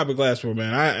out to Robert Glasper,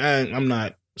 man. I'm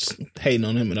not hating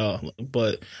on him at all,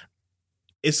 but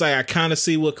it's like I kind of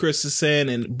see what Chris is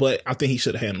saying, but I think he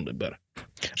should have handled it better.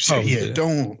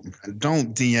 Don't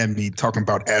DM me talking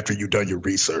about after you done your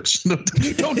research. Don't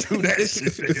do that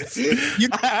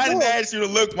shit. I didn't ask you to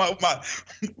look up my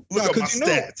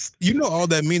stats. All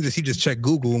that means is he just checked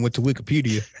Google and went to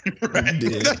Wikipedia. Right.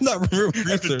 That's not real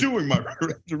research.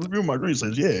 After reviewing my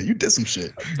research, yeah, you did some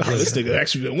shit. Oh, this nigga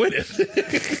actually been winning.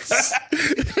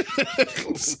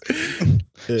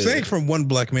 Saying from one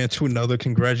black man to another,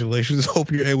 congratulations.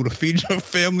 Hope you're able to feed your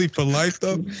family for life,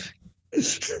 though.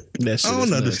 That shit I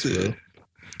don't understand.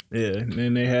 Yeah, and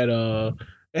then they had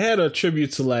a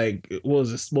tribute to like what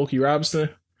was it, Smokey Robinson,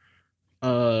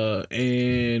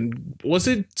 and was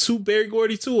it to Berry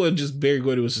Gordy too, or just Berry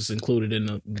Gordy was just included in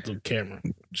the camera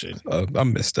shit? I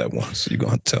missed that one, so you're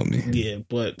gonna tell me. Yeah,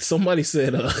 but somebody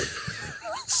said, I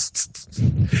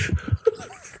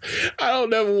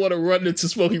don't ever want to run into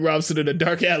Smokey Robinson in a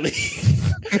dark alley,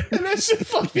 and that shit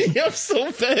fucked me up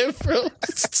so bad, bro.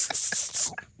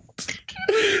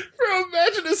 Bro,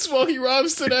 imagine a Smokey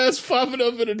Robinson ass popping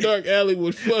up in a dark alley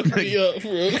would fuck me up,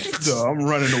 bro. Dog, I'm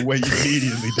running away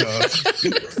immediately, dog.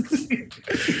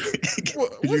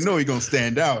 You know he gonna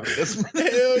stand out.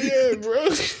 Hell yeah, bro.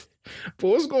 But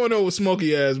what's going on with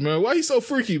Smokey ass, man? Why he so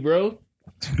freaky, bro?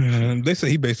 They say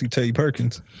he basically Teddy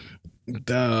Perkins.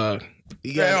 Dog.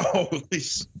 He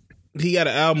got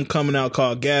an album coming out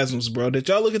called Gasms, bro. Did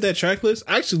y'all look at that track list?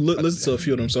 I actually listened to a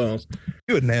few of them songs.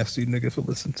 You a nasty nigga for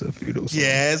listening to a few of those songs.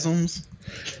 Gasms?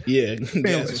 Yeah.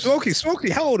 Man, Smokey,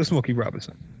 how old is Smokey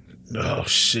Robinson? Oh,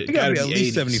 shit. He gotta be at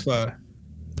least 75.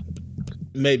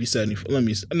 Maybe 74.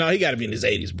 No, he gotta be in his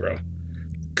 80s, bro.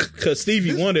 Because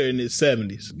Stevie Wonder in his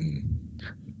 70s.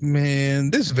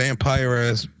 Man, this vampire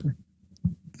ass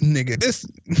nigga.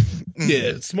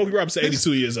 Yeah, Smokey Robinson,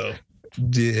 82 years old.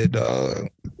 Did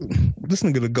this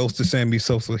nigga the ghost of Sammy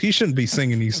Sosa? He shouldn't be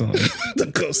singing these songs. The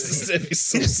ghost of Sammy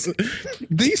Sosa.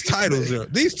 These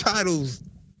titles,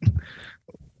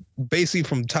 basically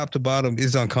from top to bottom,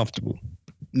 is uncomfortable.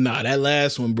 Nah, that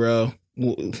last one, bro.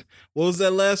 What was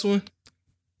that last one?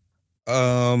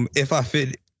 If I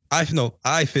fit, I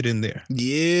fit in there.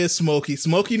 Yeah, Smokey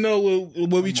know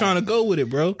where we trying to go with it,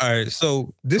 bro. All right,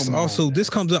 so this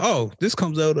comes out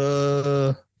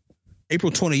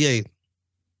April 28th.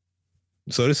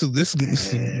 So this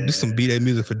is some B-Day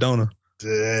music for Dona. For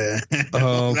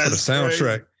the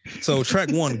soundtrack. Crazy. So track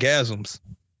 1, Gasms.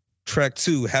 Track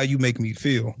 2, How You Make Me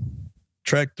Feel.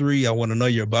 Track 3, I Want to Know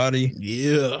Your Body.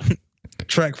 Yeah.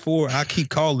 Track 4, I Keep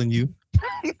Calling You.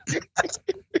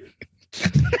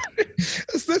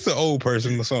 That's an old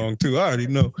person song too. I already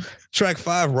know. Track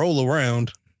 5, Roll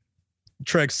Around.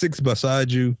 Track 6,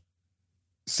 Beside You.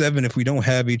 7, If We Don't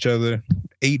Have Each Other.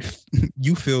 8,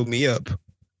 You Fill Me Up.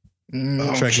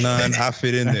 Track 9, I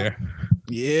Fit In There.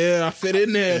 Yeah, I fit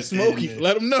in there. Smokey,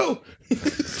 let him know.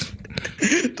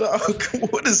 Dog,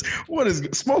 what is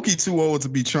Smokey too old to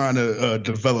be trying to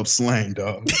develop slang,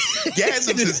 dog?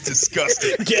 Gasms is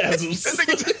disgusting.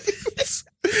 Gasms.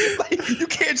 Like, you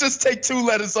can't just just take 2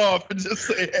 letters off and just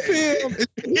say, hey.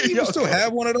 You still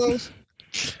have one of those?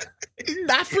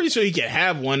 I'm pretty sure he can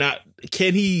have one.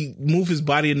 Can he move his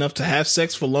body enough to have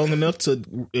sex for long enough to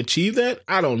achieve that?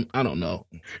 I don't know.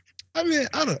 I mean,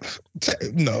 I don't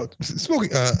no Smokey.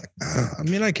 I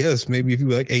mean, I guess maybe if you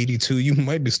were like 82, you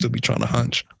might still be trying to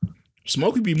hunch.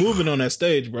 Smokey be moving on that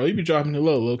stage, bro. He be dropping it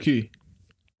low key.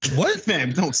 What,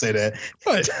 man? Don't say that.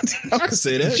 What? I can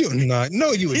say that. You're not.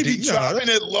 No, you would He be dropping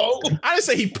it low. I didn't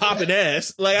say he popping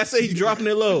ass. Like I say, he dropping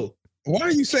it low. Why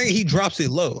are you saying he drops it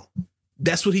low?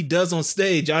 That's what he does on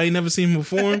stage. Y'all ain't never seen him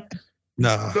perform.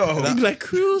 Nah. No. He'd be like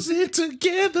cruising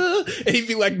together, and he'd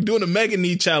be like doing a mega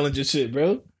knee challenge and shit,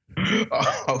 bro.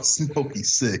 Oh, Smokey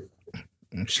sick.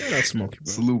 Shout out Smokey,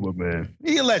 bro. Salute, my man.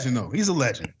 He a legend, though. He's a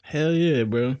legend. Hell yeah,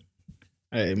 bro.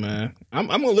 Hey, man, I'm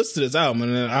gonna listen to this album,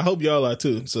 and I hope y'all are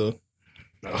too. So,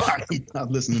 I'm not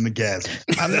listening to Gas.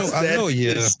 I know.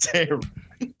 Yeah, it's terrible.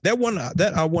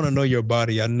 That I want to know your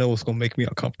body. I know it's gonna make me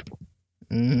uncomfortable.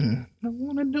 I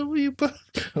want to know you, but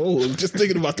just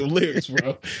thinking about the lyrics,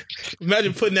 bro.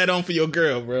 Imagine putting that on for your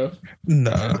girl, bro.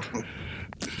 Nah.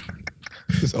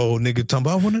 This old nigga talking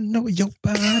about, I want to know your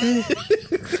body.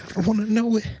 I want to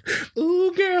know it.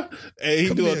 Ooh, girl. Hey,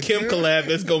 he do a Kim collab.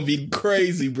 That's going to be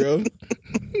crazy, bro.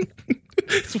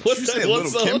 What's that one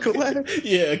song? Kim collab?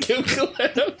 Yeah, Kim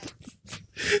collab.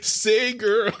 Say,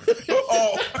 girl.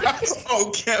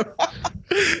 Kim.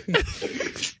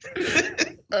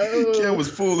 Kim was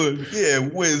full of,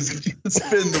 Wiz.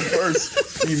 Spin the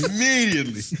verse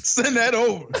immediately. Send that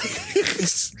over.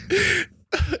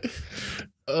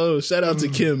 Oh, shout out to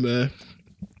Kim, man.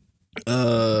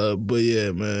 But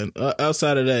yeah, man.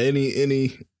 Outside of that,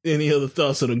 any other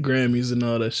thoughts on the Grammys and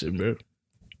all that shit, bro?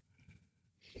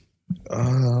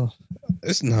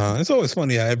 It's always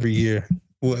funny how every year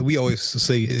we always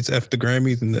say it's after the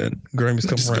Grammys, and then Grammys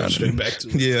come around. Straight back to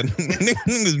it. Yeah,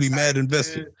 niggas be mad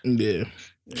invested. Yeah.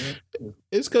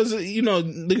 It's because,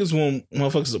 niggas want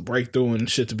motherfuckers to break through and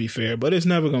shit to be fair, but it's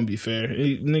never going to be fair.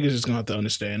 Niggas just going to have to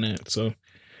understand that. So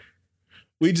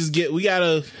we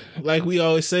gotta, like we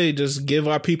always say, just give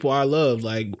our people our love.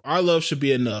 Like, our love should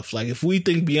be enough. Like, if we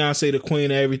think Beyonce the queen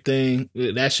of everything,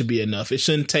 that should be enough. It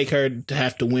shouldn't take her to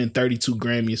have to win 32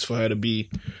 Grammys for her to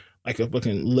be like a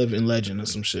fucking living legend or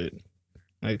some shit.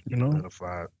 Like,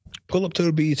 Pull up to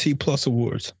the BET Plus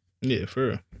Awards. Yeah, for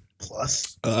real.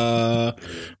 Plus. But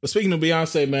speaking of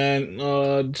Beyonce, man,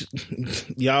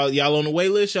 y'all on the wait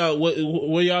list? Y'all,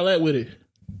 where y'all at with it?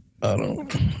 I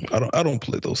don't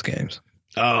play those games.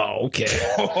 Oh, okay.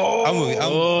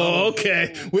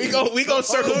 Okay. We gonna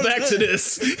circle back to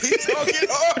this. He's talking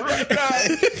hard right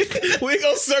now. We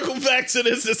gonna circle back to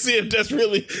this and see if that's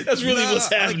really what's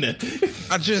happening.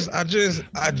 I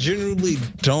generally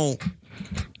don't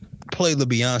play the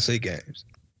Beyonce games.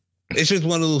 It's just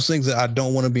one of those things that I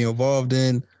don't want to be involved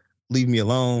in. Leave me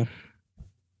alone.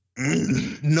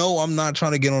 No, I'm not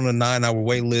trying to get on a 9-hour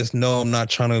wait list. No, I'm not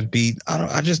trying to be.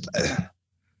 I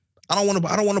don't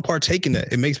want to partake in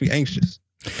that. It makes me anxious.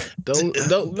 Don't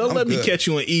let me catch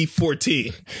you on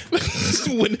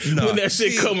E14 when that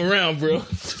shit come around, bro.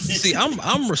 See,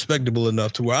 I'm respectable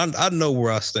enough to where I know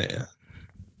where I stand.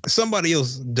 Somebody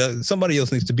else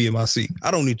needs to be in my seat.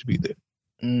 I don't need to be there.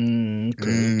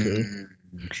 Okay.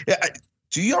 Yeah,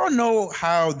 do y'all know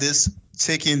how this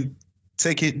ticketing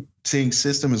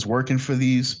system is working for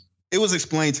these? It was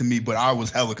explained to me, but I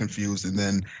was hella confused, and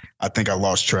then I think I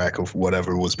lost track of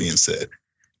whatever was being said.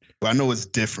 But I know it's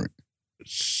different.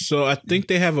 So I think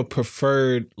they have a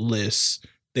preferred list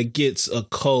that gets a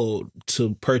code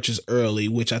to purchase early,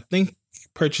 which I think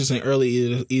purchasing early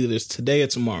either is today or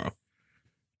tomorrow.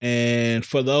 And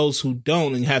for those who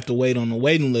don't and have to wait on the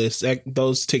waiting list,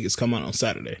 those tickets come out on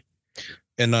Saturday.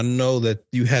 And I know that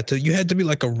you had to be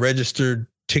like a registered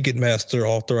Ticketmaster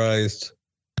authorized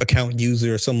account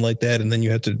user or something like that, and then you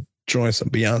had to join some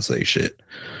Beyonce shit.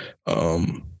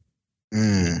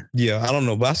 Yeah, I don't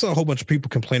know, but I saw a whole bunch of people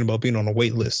complain about being on a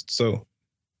wait list. So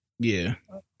yeah,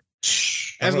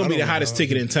 that's gonna be the hottest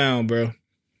ticket in town, bro.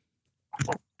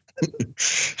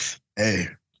 Hey,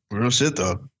 real shit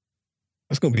though.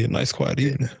 That's gonna be a nice quiet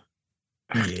evening.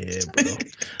 Yeah, bro.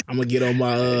 I'm gonna get on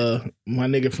my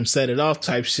nigga from Set It Off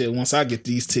type shit once I get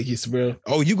these tickets, bro.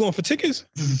 Oh, you going for tickets?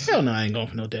 Hell no, I ain't going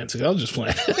for no damn tickets. I was just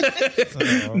playing.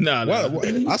 No.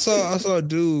 I saw a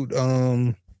dude.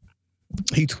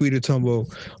 He tweeted talking about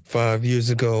 5 years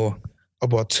ago. I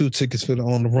bought 2 tickets for the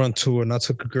On the Run tour, and I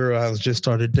took a girl I was just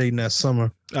started dating that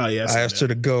summer. Oh yeah, I asked her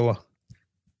to go.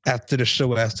 After the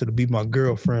show, I asked her to be my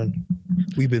girlfriend.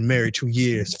 We've been married 2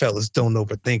 years. Fellas, don't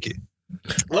overthink it.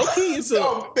 Low key, it's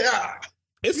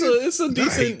a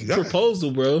decent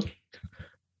proposal, bro.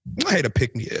 I hate a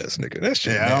pick me ass nigga. That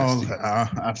shit.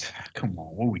 Yeah, come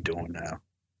on, what are we doing now?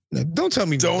 No, don't tell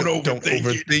me don't overthink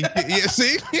it. Yeah,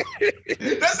 see,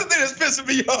 that's the thing that's pissing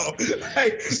me off.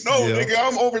 Like, no, nigga,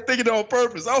 I'm overthinking it on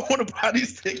purpose. I want to buy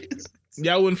these tickets.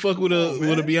 Y'all wouldn't fuck with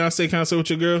a Beyonce concert with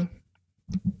your girl?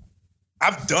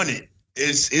 I've done it.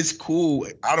 It's cool.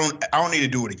 I don't need to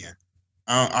do it again.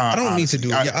 I don't need to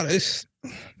do it. I'm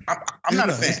not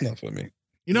a fan. It's not for me.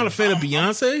 You're not a fan of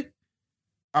Beyonce?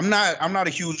 I'm not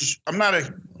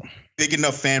a big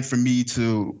enough fan for me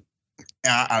to.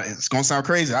 It's gonna sound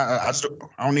crazy. I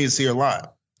don't need to see her live.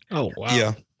 Oh wow.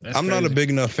 Yeah. I'm not a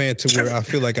big enough fan to where I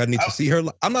feel like I need to see her.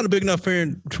 I'm not a big enough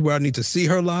fan to where I need to see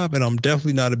her live, and I'm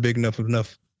definitely not a big enough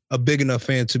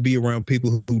fan to be around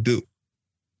people who do.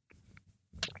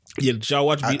 Yeah, did y'all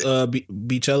watch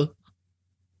Beachella?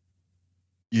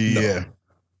 Yeah. No.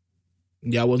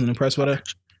 Y'all wasn't impressed by that?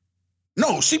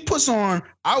 No, she puts on.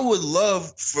 I would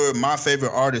love for my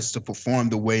favorite artist to perform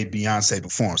the way Beyonce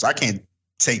performs. I can't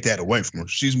take that away from her.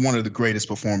 She's one of the greatest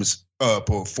performers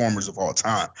of all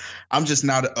time. I'm just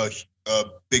not a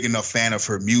big enough fan of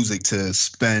her music to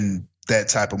spend that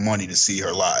type of money to see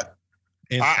her live.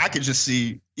 I could just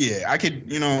see, I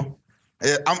could,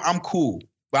 I'm cool,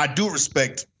 but I do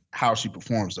respect how she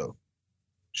performs though.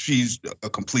 She's a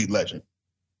complete legend.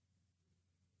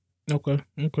 Okay.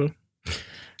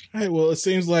 All right, well, it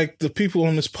seems like the people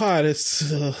on this pod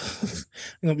is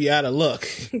going to be out of luck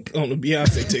on the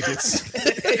Beyonce tickets.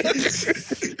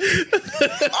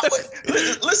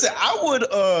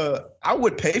 I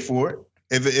would pay for it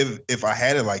if I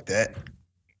had it like that.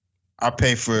 I'd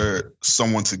pay for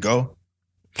someone to go.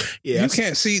 Yeah, you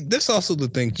can't see. That's also the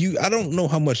thing. I don't know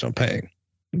how much I'm paying.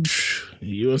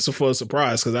 You was for a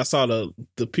surprise because I saw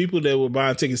the people that were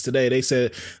buying tickets today. They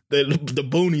said that the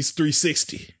Boonies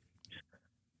 $360.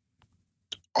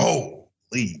 Oh,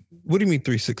 Lee. What do you mean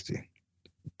 360?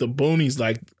 The Boonies,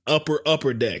 like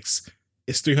upper decks,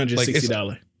 it's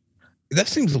 $360. That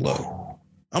seems low.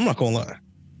 I'm not gonna lie.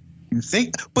 You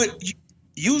think? But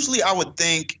usually I would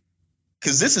think,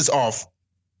 because this is off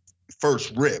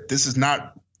first rip. This is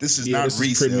not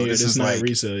resale. This is not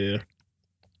resale. Yeah,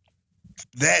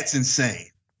 that's insane.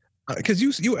 Because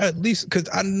you at least, because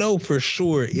I know for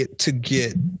sure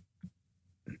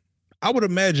I would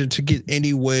imagine to get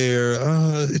anywhere,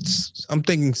 I'm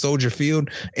thinking Soldier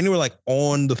Field, anywhere like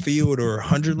on the field or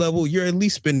 100 level, you're at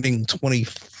least spending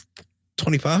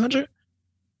 $2,500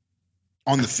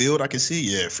 on the field. I can see,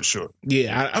 yeah, for sure.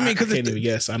 Yeah, I mean, because I can't even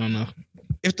guess. I don't know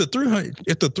if the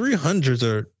 300s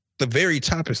are the very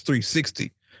top is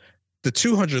 360. The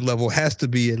 200 level has to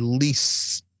be at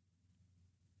least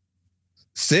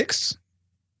 6,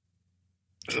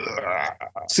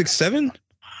 7.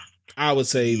 I would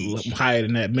say higher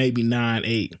than that, maybe 9,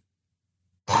 8.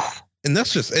 And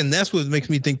that's what makes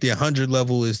me think the 100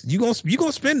 level is you gonna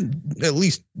spend at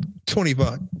least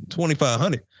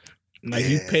 $2,500. Like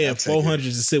you paying $400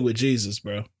 to sit with Jesus,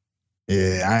 bro.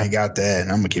 Yeah, I ain't got that.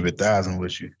 I'm gonna keep it 1,000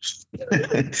 with you.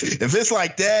 If it's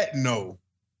like that, no,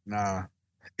 nah.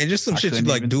 And just some shit you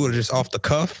like do it just off the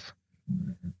cuff.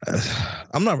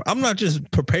 I'm not just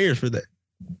prepared for that.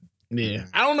 Yeah,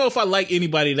 I don't know if I like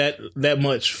anybody that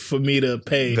much for me to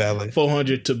pay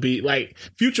 $400 to be like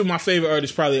Future. My favorite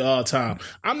artist probably all time.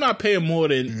 I'm not paying more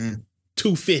than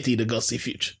 $250 to go see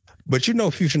Future. But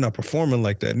Future not performing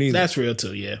like that neither. That's real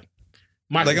too. Yeah,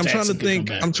 Michael Jackson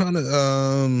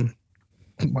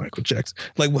Michael Jackson.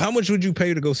 Like, how much would you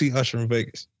pay to go see Usher in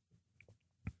Vegas?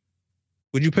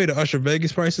 Would you pay the Usher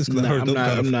Vegas prices? No,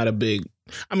 I'm not a big.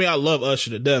 I mean, I love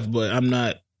Usher to death, but I'm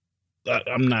not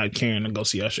caring to go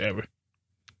see Usher ever.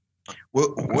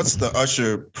 What's the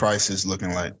Usher prices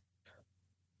looking like?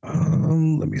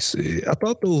 Let me see. I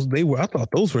thought those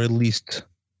were at least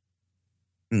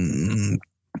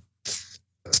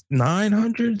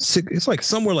 900. It's like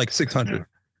somewhere like 600.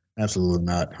 Absolutely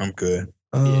not. I'm good.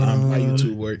 My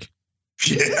YouTube work.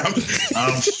 Yeah,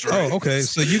 I'm straight. Oh, okay.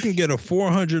 So you can get a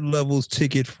 400 levels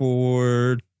ticket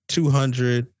for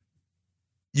 $200.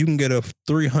 You can get a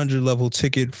 300 level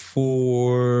ticket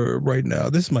for right now.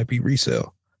 This might be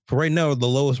resale. For right now, the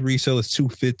lowest resale is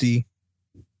 $250.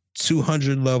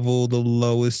 200 level, the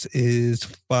lowest is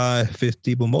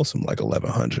 $550, but most of them like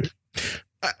 $1,100.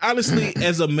 Honestly,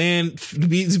 as a man,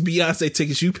 these Beyonce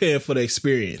tickets, you paying for the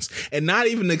experience, and not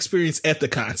even the experience at the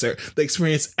concert, the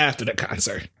experience after the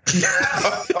concert.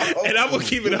 And I'm gonna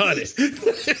keep it 100.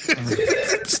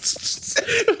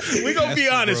 We gonna be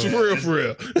honest, for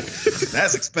real.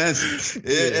 That's expensive.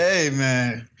 Hey,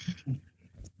 man.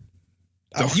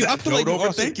 I feel like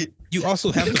you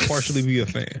also have to partially be a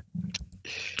fan.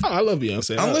 Oh, I love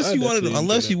Beyonce.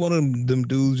 Unless you wanted them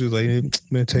dudes who's like, hey,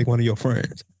 man, take one of your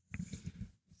friends.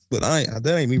 but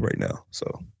that ain't me right now. So,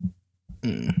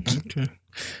 okay.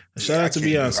 Shout out to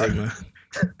Beyonce, man.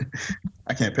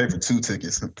 I can't pay for 2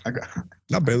 tickets.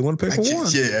 I barely want to pay for one.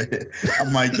 Yeah,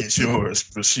 I might get yours,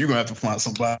 but you're gonna have to find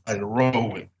somebody to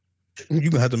roll with. You're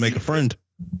gonna have to make a friend.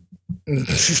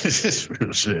 It's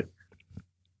real shit.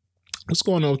 What's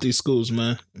going on with these schools,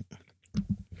 man?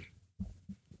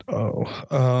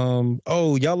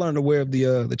 Y'all aren't aware of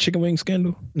the chicken wing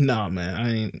scandal? Nah,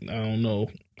 man, I don't know.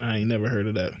 I ain't never heard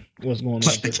of that. What's going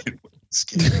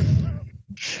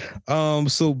on?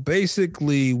 So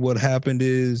basically what happened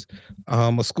is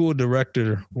a school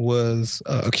director was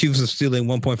accused of stealing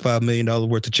 $1.5 million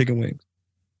worth of chicken wings.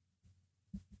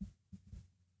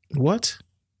 What?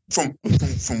 From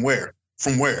where?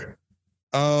 From where?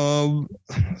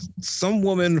 Some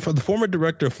woman from the former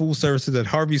director of food services at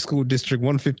Harvey School District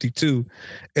 152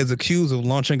 is accused of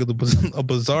launching a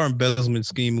bizarre embezzlement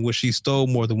scheme in which she stole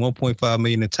more than $1.5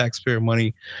 million in taxpayer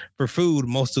money for food,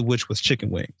 most of which was chicken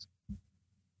wings.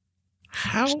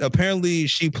 How? Apparently,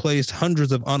 she placed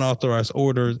hundreds of unauthorized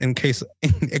orders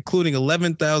including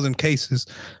 11,000 cases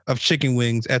of chicken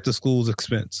wings at the school's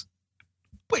expense.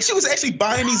 Wait, she was actually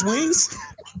buying these wings?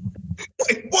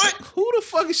 Wait, what? Who the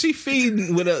fuck is she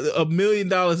feeding with $1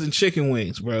 million in chicken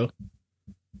wings, bro?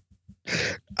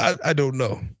 I don't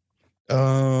know.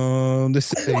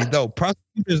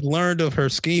 Prosecutors learned of her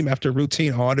scheme after a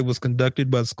routine audit was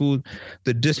conducted by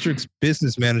the district's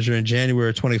business manager in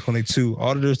January 2022.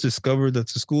 Auditors discovered that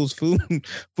the school's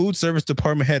food service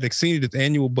department had exceeded its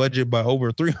annual budget by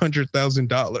over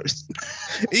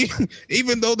 $300,000,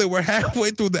 even though they were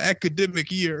halfway through the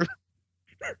academic year.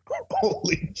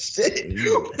 Holy shit.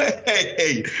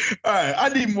 Hey, all right, I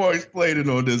need more explaining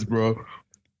on this, bro.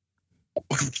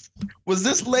 Was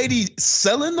this lady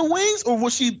selling the wings, or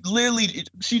was she literally,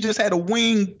 she just had a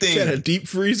wing thing? She had a deep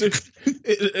freezer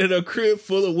in a crib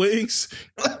full of wings.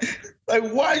 Like,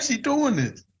 why is she doing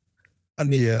this? I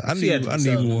need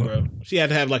more. Bro. She had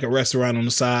to have like a restaurant on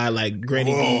the side, like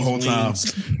Granny B's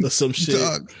wings or some shit.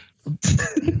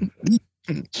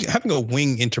 Having a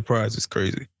wing enterprise is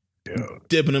crazy. Yeah.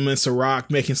 Dipping them in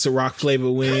Ciroc, making Ciroc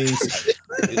flavored wings.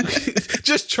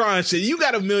 Just trying shit. You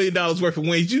got $1 million worth of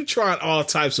wings. You trying all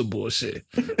types of bullshit.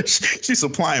 She's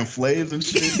supplying flavors and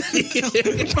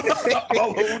shit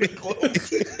all over the globe.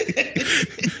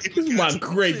 This is my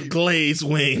grape glazed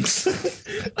wings.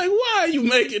 Like, why are you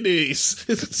making these?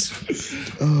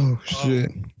 Oh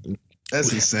shit,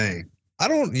 that's insane. I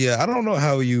don't know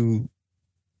how you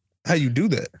do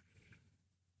that.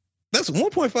 That's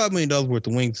 $1.5 million worth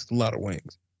of wings. It's a lot of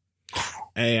wings.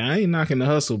 Hey, I ain't knocking the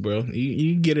hustle, bro.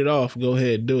 You get it off. Go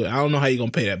ahead and do it. I don't know how you're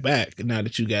going to pay that back now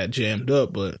that you got jammed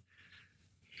up, but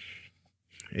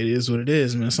it is what it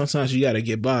is, man. Sometimes you got to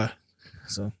get by.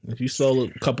 So if you stole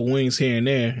a couple wings here and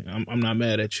there, I'm not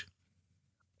mad at you.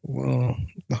 Well,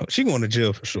 she going to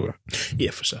jail for sure.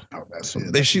 Yeah, for sure. Oh,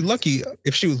 if she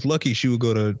was lucky, she would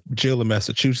go to jail in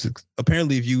Massachusetts.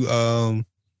 Apparently, if you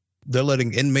they're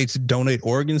letting inmates donate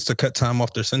organs to cut time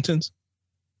off their sentence.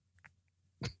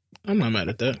 I'm not mad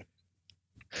at that.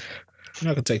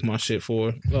 Y'all can take my shit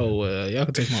for. Y'all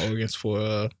can take my organs for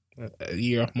a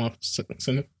year off my sentence.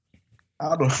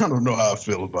 I don't know how I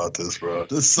feel about this, bro.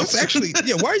 That's actually,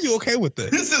 yeah. Why are you okay with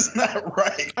this? This is not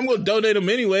right. I'm gonna donate them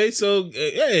anyway. So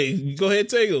hey, go ahead,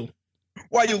 take them.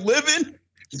 While you living,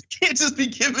 you can't just be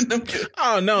giving them.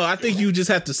 Oh no, I think you just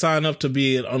have to sign up to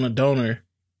be on a donor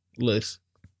list.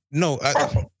 No,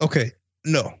 okay.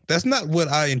 No, that's not what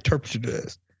I interpreted it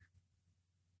as.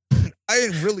 I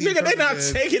didn't really. Nigga, they not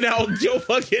taking out your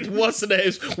fucking what's the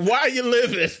names while you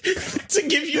living to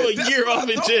give you a year off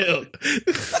in jail.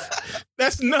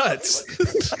 That's nuts.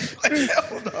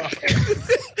 Hell no.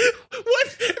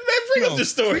 What? Man, bring up the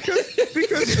story.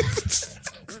 Because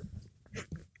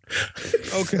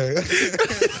okay.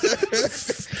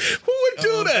 Who would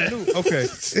do that?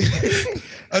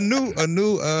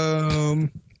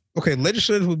 Okay,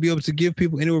 legislators will be able to give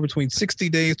people anywhere between 60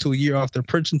 days to a year off their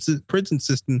prison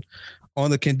system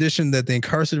on the condition that the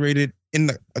incarcerated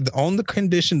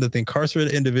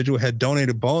individual had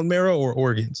donated bone marrow or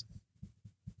organs.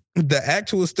 The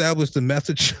act will establish the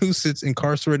Massachusetts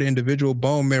Incarcerated Individual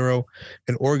Bone Marrow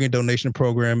and Organ Donation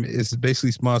Program is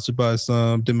basically sponsored by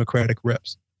some Democratic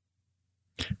reps.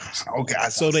 Okay,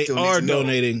 so they are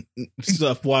donating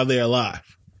stuff while they're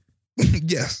alive.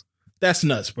 Yes. That's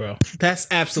nuts, bro. That's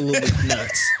absolutely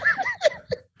nuts.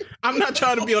 I'm not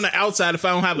trying to be on the outside if I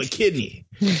don't have a kidney.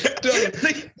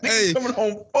 Hey, coming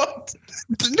home fucked.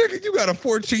 Nigga, you got a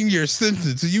 14-year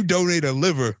sentence and you donate a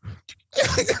liver.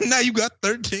 Now you got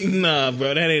 13. Nah,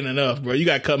 bro, that ain't enough, bro. You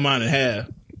got to cut mine in half.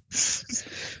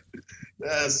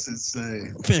 That's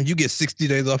insane. Fam, you get 60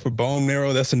 days off for bone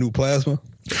marrow. That's a new plasma.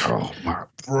 Oh my,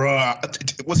 bro.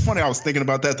 What's funny? I was thinking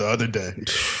about that the other day.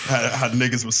 How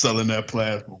niggas was selling that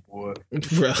plasma, boy.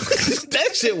 Bro, that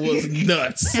shit was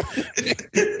nuts.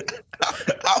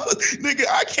 Nigga,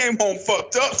 I came home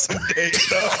fucked up some days,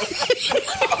 dog.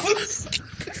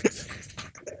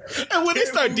 And when they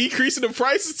start decreasing the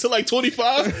prices to like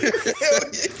 25,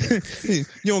 You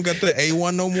don't got the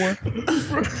A1 no more?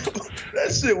 bro,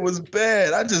 that shit was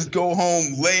bad. I just go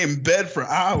home, lay in bed for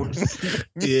hours.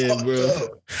 yeah, Fucked bro.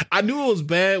 up. I knew it was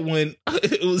bad when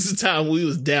it was the time we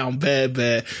was down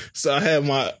bad. So I had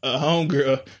my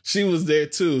homegirl. She was there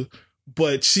too,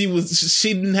 but she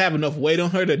didn't have enough weight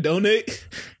on her to donate.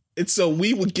 And so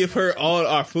we would give her all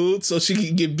our food so she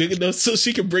could get big enough so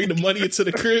she could bring the money into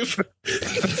the crib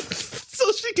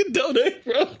so she could donate,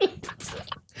 bro.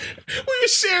 We were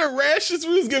sharing rations.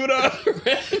 We was giving her our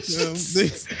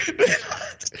rations.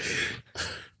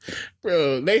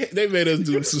 Bro, they made us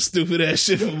do some stupid ass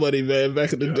shit for money, man,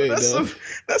 back in the day, though.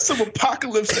 That's some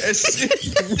apocalypse ass shit.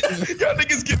 Y'all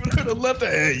niggas giving her the left.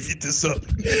 Hey, eat this up.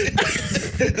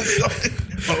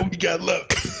 Oh, we got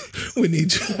left. We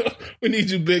need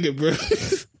you bigger, bro.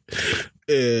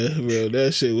 Yeah, bro,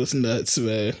 that shit was nuts,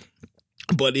 man.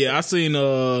 But yeah, I seen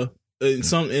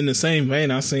in the same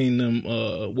vein, I seen them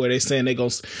where they saying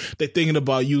they thinking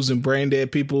about using brain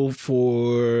dead people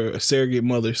for surrogate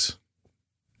mothers.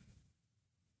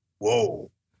 Whoa.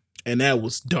 And that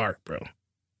was dark, bro.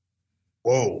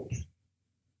 Whoa.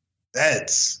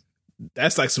 That's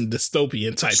like some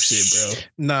dystopian type shit, bro.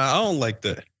 Nah, I don't like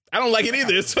that. I don't like it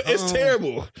either. It's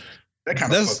terrible.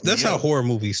 that's how horror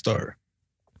movies start.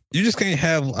 You just can't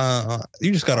have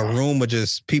you just got a room of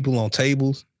just people on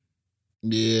tables.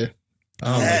 Yeah. I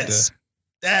don't like that.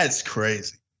 That's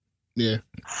crazy. Yeah.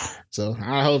 So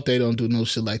I hope they don't do no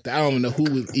shit like that. I don't even know who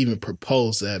would even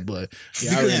propose that, but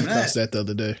yeah, I ran across that the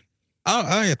other day.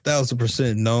 I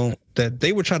 1,000% know that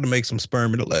they were trying to make some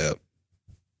sperm in the lab.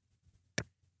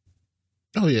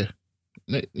 Oh yeah.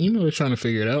 You know they're trying to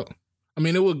figure it out. I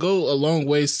mean, it would go a long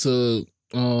ways to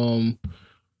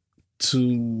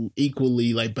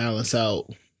equally like balance out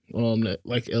that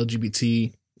like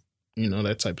LGBT,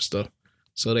 that type of stuff.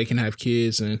 So they can have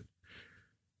kids and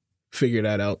figure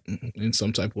that out in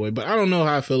some type of way. But I don't know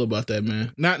how I feel about that,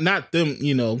 man. Not them,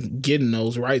 getting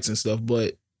those rights and stuff,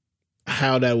 but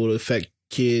how that would affect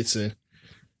kids and,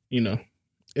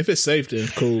 if it's safe, then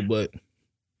cool. But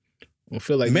I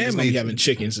feel like man gonna be having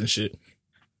chickens and shit.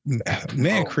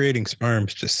 Creating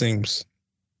sperms just seems.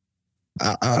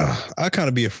 I kind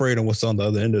of be afraid of what's on the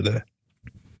other end of that.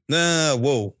 Nah,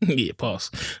 whoa. Yeah, pause.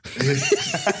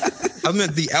 I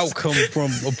meant the outcome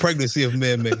from a pregnancy of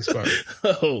man-made sperm.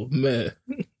 Oh man.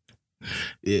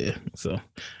 Yeah. So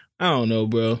I don't know,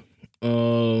 bro.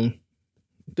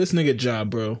 This nigga Ja,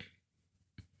 bro.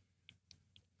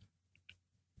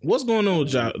 What's going on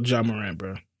with Ja Morant,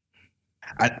 bro?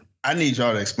 I need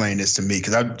y'all to explain this to me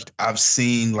because I've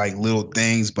seen like little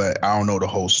things, but I don't know the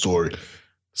whole story.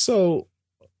 So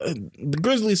the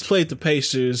Grizzlies played the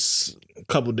Pacers a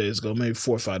couple days ago, maybe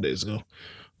 4 or 5 days ago.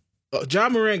 Ja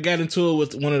Morant got into it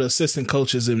with one of the assistant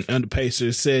coaches in the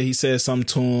Pacers. He said something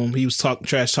to him. He was talking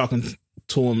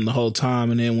to him the whole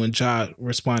time, and then when Ja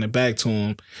responded back to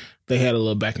him, they had a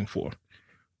little back and forth.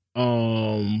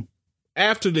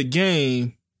 After the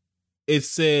game, it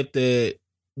said that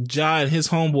Ja and his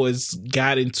homeboys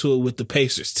got into it with the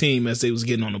Pacers team as they was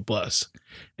getting on the bus.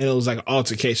 And it was like an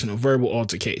altercation, a verbal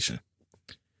altercation.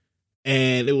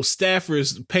 And it was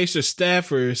Pacers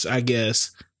staffers, I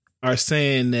guess, are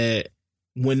saying that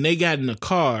when they got in the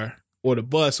car or the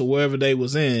bus or wherever they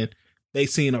was in, they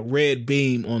seen a red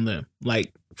beam on them,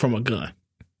 like from a gun.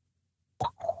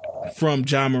 From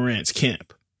Ja Morant's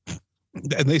camp.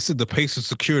 And they said the Pacers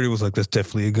security was like, that's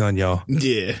definitely a gun, y'all.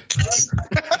 Yeah.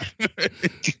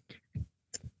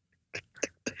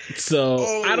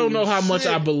 So I don't know how much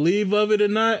I believe of it or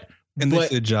not. And they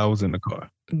said Ja was in the car.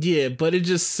 Yeah, but it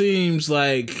just seems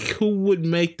like who would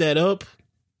make that up?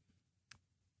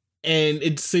 And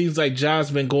it seems like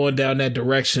Ja's been going down that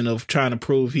direction of trying to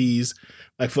prove he's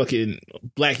like fucking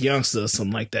black youngster or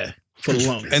something like that for the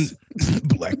longest. And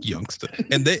black youngster.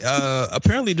 And they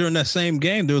apparently during that same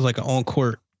game there was like an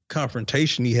on-court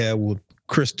confrontation he had with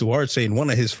Chris Duarte, and one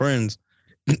of his friends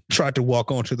tried to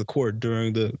walk onto the court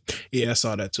during the. Yeah, I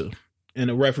saw that too. And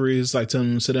the referee is like telling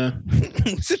him to sit down.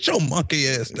 Sit your monkey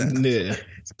ass down. Yeah.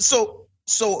 So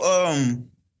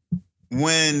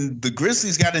when the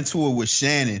Grizzlies got into it with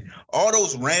Shannon, all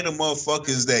those random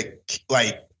motherfuckers that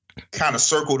like kind of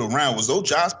circled around, was those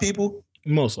Ja's people?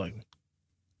 Most likely.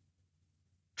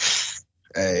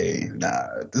 Hey,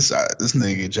 nah, this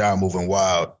nigga Ja moving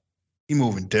wild. He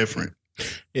moving different.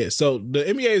 Yeah, so the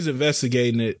NBA is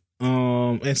investigating it.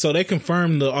 And so they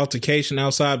confirmed the altercation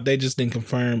outside. They just didn't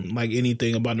confirm like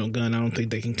anything about no gun. I don't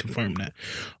think they can confirm that.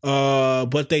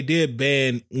 But they did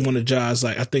ban one of Ja's,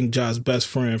 like I think Ja's best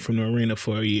friend from the arena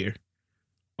for a year.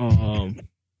 So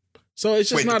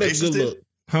it's just not a good look.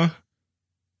 Huh?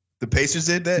 The Pacers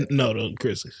did that? No, the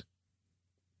Grizzlies.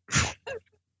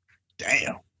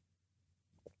 Damn.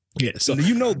 Yeah, so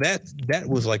you know that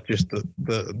was like just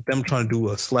the them trying to do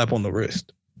a slap on the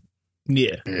wrist.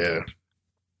 Yeah.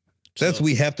 That's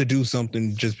we have to do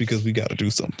something just because we got to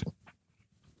do something.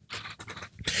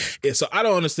 Yeah, so I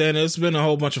don't understand it. It's been a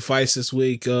whole bunch of fights this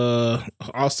week.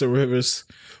 Austin Rivers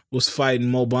was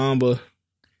fighting Mo Bamba.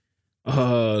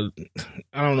 I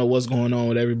don't know what's going on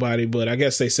with everybody, but I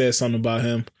guess they said something about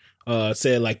him.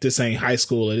 Said like this ain't high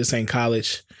school or this ain't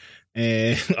college.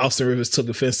 And Austin Rivers took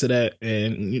offense to that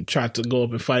and tried to go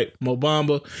up and fight Mo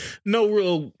Bamba. No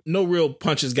real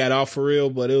punches got off for real,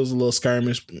 but it was a little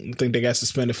skirmish. I think they got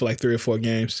suspended for like 3 or 4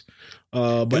 games.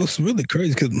 But it was really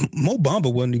crazy because Mo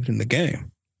Bamba wasn't even in the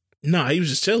game. Nah, he was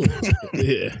just chilling.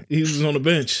 Yeah, he was on the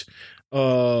bench.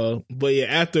 But yeah,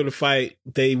 after the fight,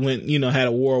 they went, had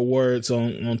a war of words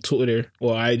on Twitter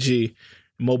or IG.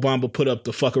 Mo Bamba put up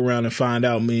the "fuck around and find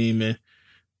out" meme, and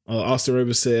Austin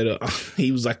Rivers said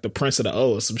he was like the Prince of the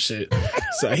O or some shit.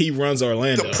 So he runs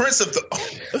Orlando. The Prince of the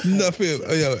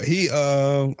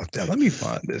O. Let me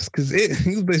find this because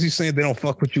he was basically saying they don't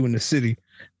fuck with you in the city.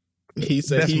 He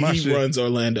said he runs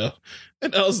Orlando.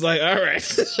 And I was like, all right,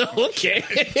 okay.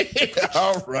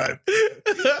 All right.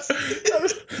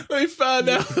 Let me find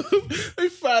out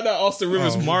Austin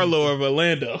Rivers Marlowe of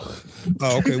Orlando.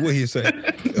 Oh, okay. What he say?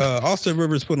 Austin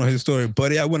Rivers put on his story,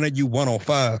 buddy, I went at you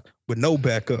 1-on-5 with no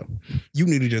backup. You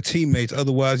needed your teammates,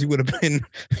 otherwise you would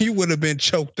have been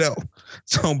choked out.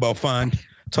 Talking about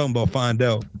find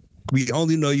out. We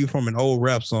only know you from an old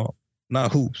rap song,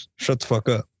 not hoops. Shut the fuck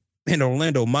up. In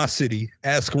Orlando, my city,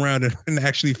 ask around and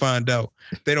actually find out.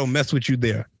 They don't mess with you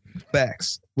there.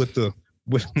 Facts with the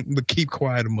keep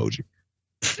quiet emoji.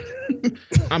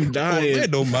 I'm dying.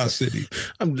 Orlando, my city.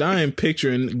 I'm dying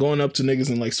picturing going up to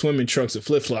niggas in like swimming trunks and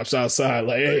flip flops outside.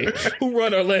 Like, hey, who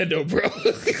run Orlando, bro?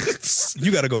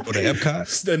 You got to go to Epcot.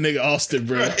 It's that nigga Austin,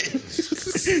 bro.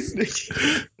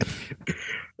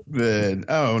 Man,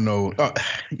 I don't know.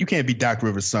 You can't be Doc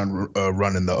Rivers' son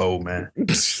running the O, man.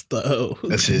 The O.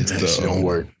 That shit don't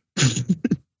work.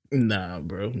 Nah,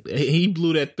 bro. He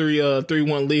blew that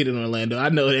 3-1 lead in Orlando. I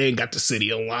know they ain't got the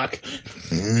city on lock.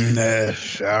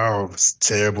 It's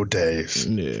terrible days.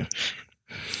 Yeah.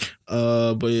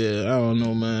 But yeah, I don't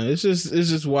know, man. It's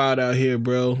just wild out here,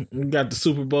 bro. We got the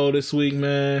Super Bowl this week,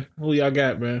 man. Who y'all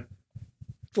got, man?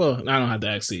 Well, I don't have to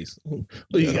ask these. Who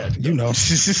you got? You know.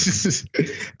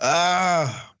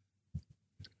 I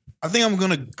think I'm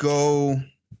gonna go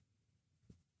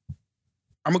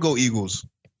Eagles.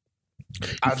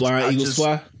 Eagles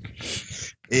fly?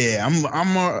 Yeah,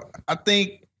 I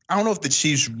think I don't know if the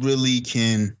Chiefs really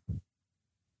can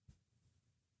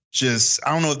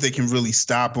I don't know if they can really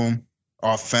stop them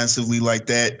offensively like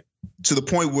that to the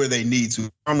point where they need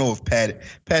to. I don't know if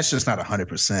Pat's just not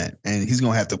 100%, and he's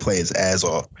gonna have to play his ass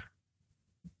off.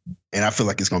 And I feel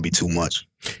like it's gonna be too much.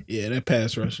 Yeah, that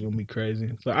pass rush is gonna be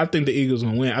crazy. So I think the Eagles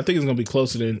gonna win. I think it's gonna be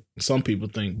closer than some people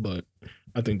think, but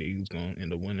I think the Eagles gonna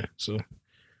end up winning. So,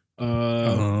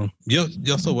 y'all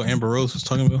saw what Amber Rose was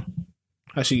talking about?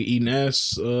 How she eating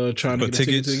ass, trying to get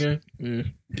tickets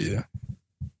again. Yeah,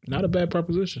 not a bad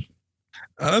proposition.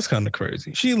 That's kind of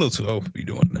crazy. She a little too old to be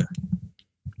doing that.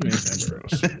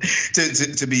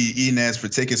 to be eating ass for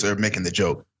tickets or making the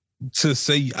joke. To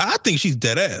say, I think she's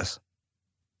dead ass.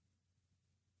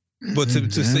 But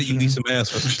to say you need some ass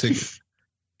for some tickets.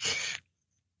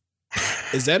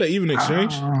 Is that an even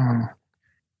exchange?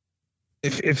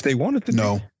 If they wanted to.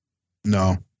 No.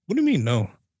 What do you mean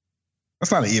no?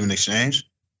 That's not an even exchange.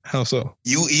 How so?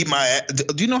 You eat my ass.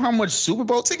 Do you know how much Super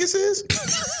Bowl tickets is?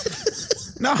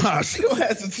 Nah, she don't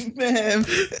have to, man.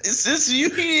 It's just you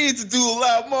need to do a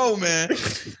lot more, man.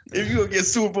 If you gonna get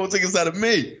Super Bowl tickets out of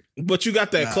me. But you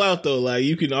got that clout though. Like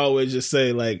you can always just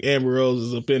say like Amber Rose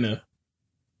is up in there.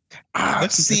 I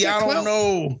don't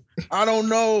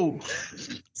know.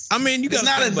 I mean, you got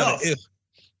not enough.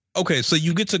 Okay, so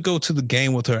you get to go to the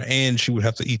game with her, and she would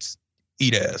have to eat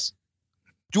ass.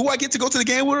 Do I get to go to the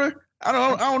game with her? I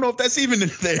don't know if that's even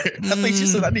there. I think she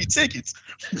said I need tickets.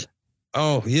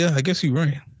 Oh yeah, I guess you're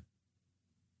right.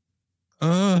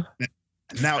 Now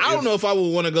I don't know if I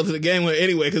would want to go to the game with her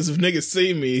anyway, because if niggas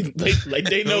see me,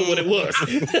 they know what it was.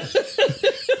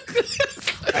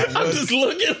 I I'm just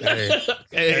looking.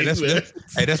 Hey, that's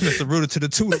Mr. Rooter to the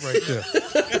tutor right there.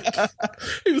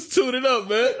 He was tuning up,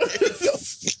 man.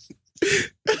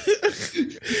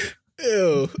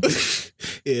 Ew.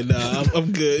 Yeah, nah,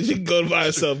 I'm good. You can go by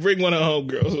yourself. Bring one of the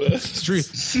homegirls, man.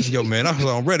 Street. Yo, man, I was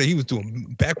on Reddit. He was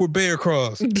doing backward bear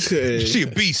cross. Hey. She a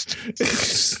beast.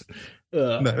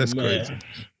 That's crazy.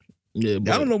 Yeah,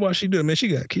 but I don't know why she did it, man. She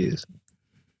got kids.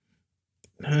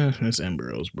 That's Amber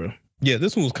Rose, bro. Yeah,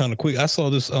 this one was kind of quick. I saw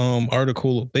this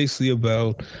article basically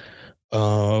about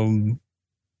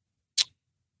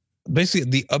basically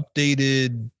the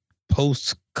updated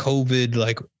post-COVID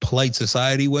like polite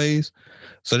society ways.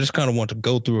 So I just kind of want to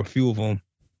go through a few of them,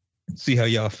 see how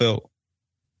y'all felt.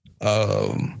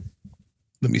 Let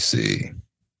me see.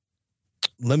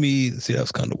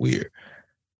 That's kind of weird.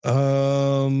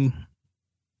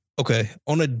 Okay.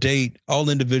 On a date, all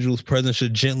individuals present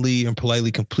should gently and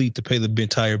politely complete to pay the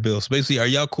entire bill. So basically, are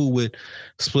y'all cool with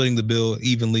splitting the bill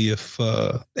evenly if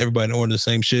everybody ordered the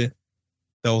same shit?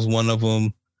 That was one of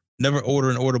them. Never order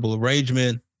an audible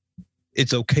arrangement.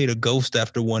 It's okay to ghost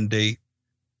after one date.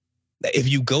 If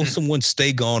you ghost someone,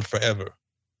 stay gone forever.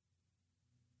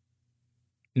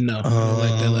 No, I don't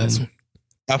like that last one.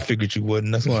 I figured you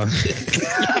wouldn't. That's why.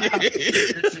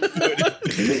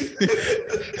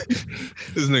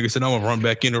 This nigga said, I'm gonna run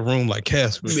back in the room like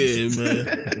Casper. Yeah,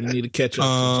 man. You need to catch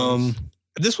up.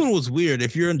 This one was weird.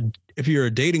 If you're a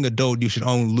dating adult, you should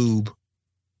own lube.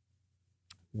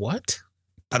 What?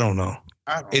 I don't know.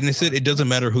 And it said it doesn't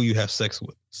matter who you have sex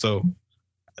with. So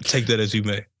take that as you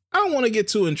may. I don't want to get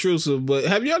too intrusive, but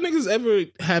have y'all niggas ever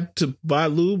had to buy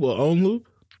lube or own lube?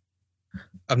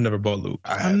 I've never bought lube.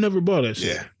 I've never bought that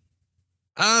shit. Yeah.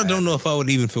 I don't know if I would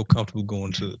even feel comfortable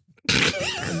going to it.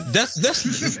 That's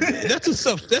a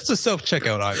self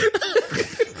checkout item.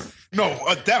 No,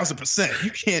 1,000%.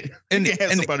 You can't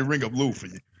have somebody ring up lube for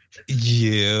you.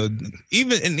 Yeah.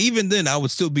 Even then I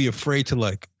would still be afraid to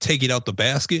like take it out the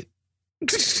basket.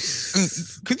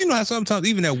 Cause you know how sometimes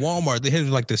even at Walmart they have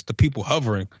like the people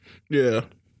hovering. Yeah.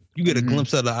 You get a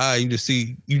glimpse of the eye, you just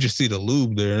see the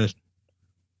lube there.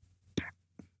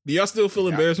 Do y'all still feel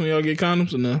embarrassed when y'all get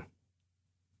condoms or no?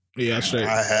 Yeah, straight.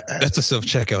 That's a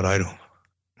self-checkout item.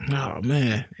 Oh,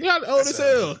 man. Y'all old as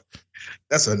hell.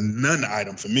 That's a none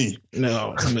item for me.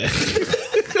 No, man.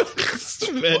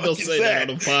 Man, don't say that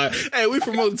on the pod. Hey, we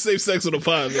promote safe sex on the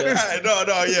pod, man.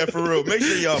 No, yeah, for real. Make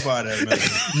sure y'all buy that, man.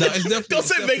 No, it's definitely. Don't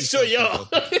say make sure y'all.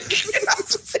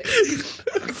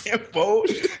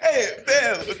 Hey,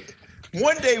 man.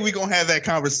 One day we gonna have that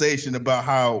conversation about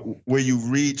how where you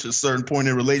reach a certain point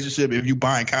in a relationship, if you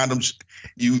buying condoms,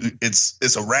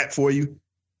 it's a wrap for you.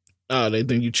 Oh, they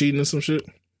think you cheating or some shit.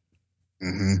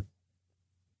 Mm-hmm.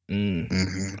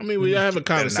 I mean, we have a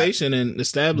conversation and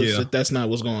establish that that's not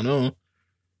what's going on.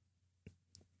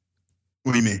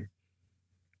 What do you mean?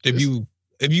 If you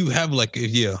have I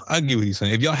get what he's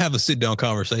saying. If y'all have a sit down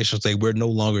conversation, say we're no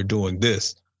longer doing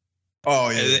this.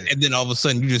 Oh yeah, and then all of a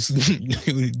sudden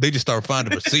they just start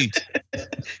finding receipts.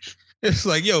 It's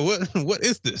like, yo, what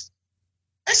is this?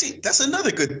 Actually, that's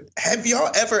another good. Have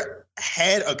y'all ever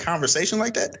had a conversation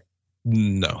like that?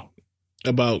 No.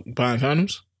 About buying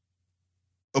condoms?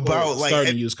 About or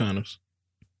starting to use condoms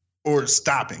or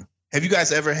stopping. Have you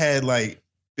guys ever had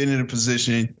been in a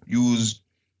position you was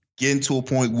getting to a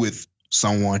point with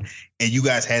someone and you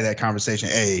guys had that conversation?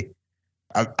 Hey,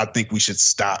 I think we should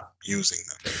stop using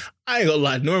them. I ain't gonna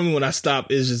lie. Normally when I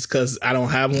stop, it's just because I don't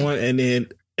have one, and then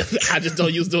I just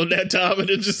don't use them that time, and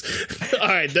it's just all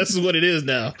right. This is what it is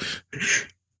now.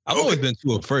 I've always been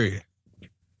too afraid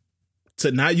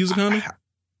to not use a condom.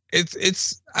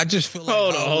 It's. I just feel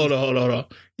like hold on.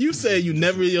 You said you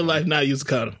never in your life not use a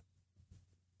condom.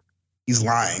 He's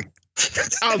lying.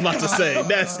 I was about to say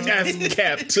that's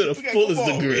capped to the fullest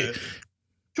degree. Man.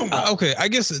 Come on. Okay, I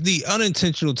guess the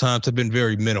unintentional times have been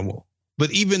very minimal,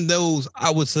 but even those,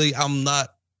 I would say I'm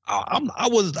not. I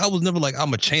was never like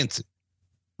I'm a chance it.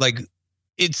 Like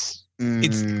it's. I'm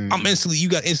instantly. You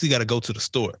instantly got to go to the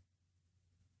store.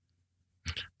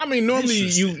 I mean, normally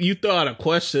you throw out a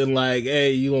question like,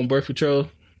 "Hey, you on birth control?"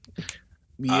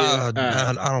 Yeah,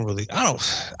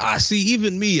 I see.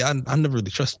 Even me, I never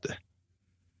really trusted that.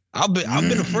 I've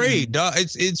been afraid, dog.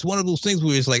 It's one of those things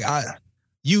where it's like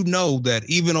you know that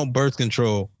even on birth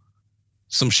control,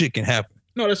 some shit can happen.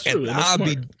 No, that's true.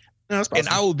 And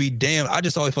I would be damned. I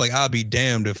just always feel like I'll be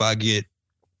damned if I get,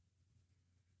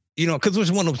 because it's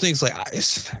one of those things like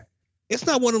it's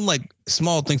not one of them like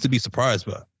small things to be surprised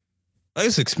by. Like,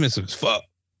 it's expensive as fuck.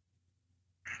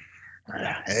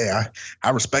 Hey, I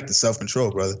respect the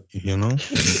self-control, brother. You know, I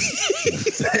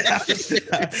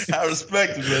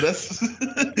respect it, man.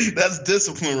 That's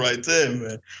discipline right there,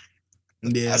 man.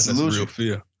 Yeah, That's real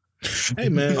fear. Hey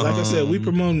man, like I said, we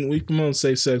promote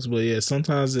safe sex, but yeah,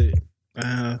 sometimes it.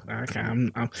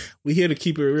 We here to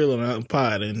keep it real on our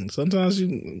pod, and sometimes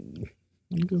you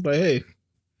just like, hey,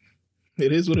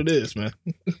 it is what it is, man.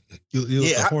 You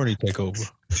let the horny take over.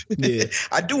 Yeah,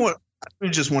 I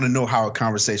just want to know how a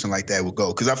conversation like that would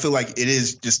go, because I feel like it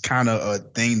is just kind of a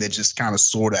thing that just kind of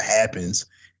sort of happens,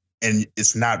 and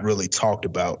it's not really talked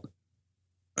about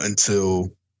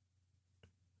until.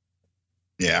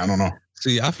 Yeah, I don't know.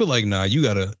 See, I feel like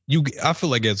I feel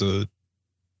like as a,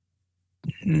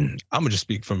 I'm gonna just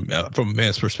speak from a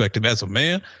man's perspective. As a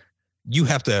man, you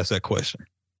have to ask that question,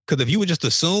 because if you would just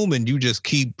assume and you just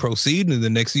keep proceeding, and the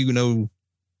next thing you know,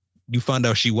 you find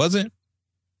out she wasn't,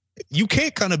 you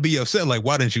can't kind of be upset. Like,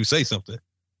 why didn't you say something?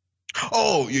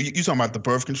 Oh, you talking about the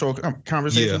birth control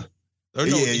conversation? Yeah. Or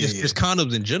no, just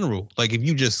condoms in general. Like, if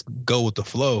you just go with the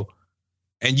flow,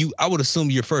 and I would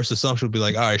assume your first assumption would be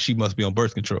like, all right, she must be on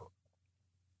birth control.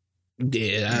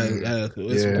 Yeah,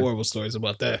 there's some horrible stories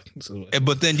about that. So,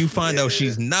 but then you find out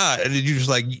she's not, and then you're just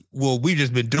like, well, we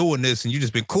just been doing this, and you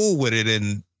just been cool with it,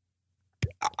 and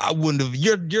I wouldn't have.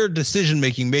 Your decision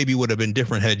making maybe would have been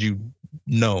different had you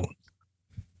known.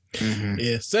 Mm-hmm.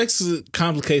 Yeah, sex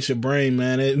complicates your brain,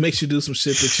 man. It makes you do some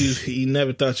shit that you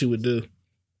never thought you would do,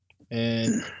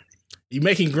 and you're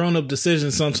making grown up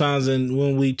decisions sometimes. And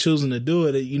when we choosing to do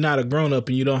it, you're not a grown up,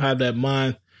 and you don't have that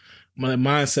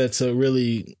mindset to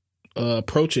really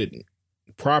approach it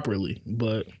properly.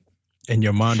 And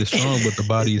your mind is strong, but the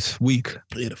body is weak.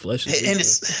 Yeah, the flesh is weak. And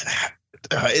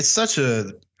it's such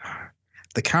the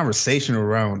conversation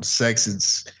around sex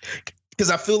is,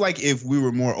 because I feel like if we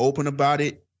were more open about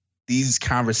it, these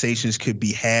conversations could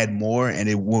be had more and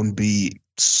it wouldn't be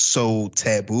so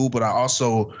taboo. But I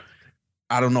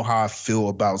don't know how I feel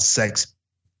about sex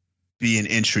being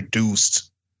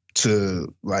introduced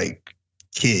to like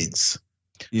kids,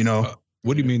 you know?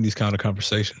 What do you mean these kind of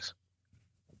conversations?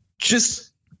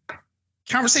 Just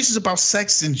conversations about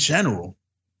sex in general.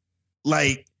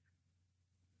 Like,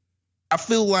 I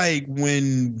feel like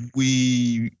when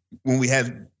we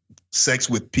have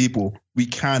sex with people, we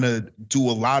kind of do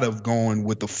a lot of going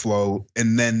with the flow.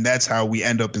 And then that's how we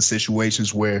end up in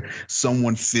situations where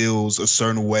someone feels a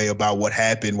certain way about what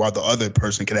happened while the other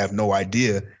person could have no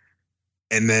idea.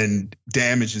 And then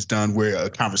damage is done where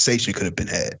a conversation could have been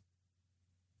had.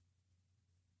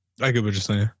 I get what you're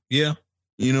saying. Yeah.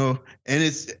 You know, and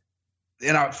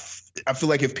I feel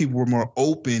like if people were more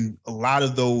open, a lot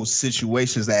of those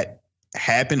situations that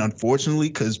happen, unfortunately,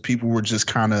 because people were just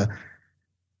kind of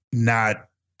not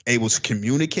able to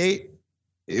communicate,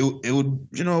 it would,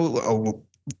 you know,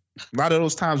 a lot of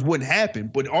those times wouldn't happen.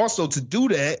 But also to do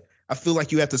that, I feel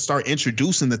like you have to start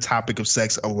introducing the topic of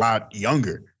sex a lot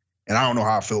younger. And I don't know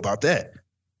how I feel about that.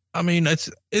 I mean, it's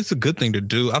a good thing to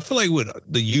do. I feel like what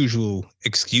the usual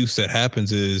excuse that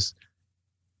happens is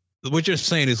what you're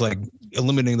saying is like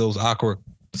eliminating those awkward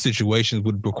situations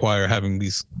would require having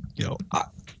these, you know,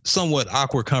 somewhat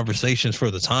awkward conversations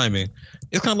for the timing.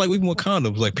 It's kind of like even with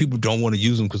condoms, like people don't want to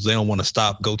use them because they don't want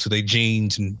to go to their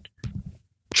jeans and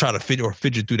try to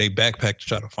fidget through their backpack to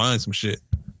try to find some shit.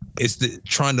 It's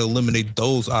trying to eliminate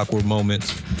those awkward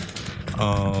moments.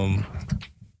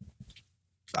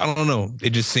 I don't know. It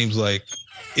just seems like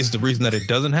it's the reason that it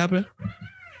doesn't happen.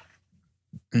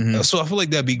 Mm-hmm. So I feel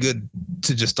like that'd be good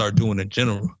to just start doing in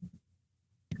general.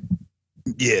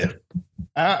 Yeah.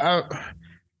 I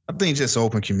think just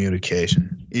open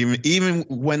communication. Even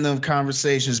when the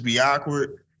conversations be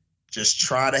awkward, just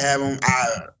try to have them.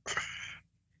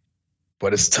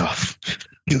 But it's tough.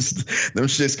 Them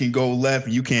shits can go left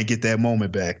and you can't get that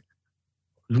moment back.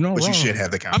 No, but you should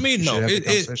have the conversation. I mean, no,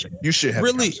 you should have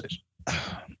really. The conversation.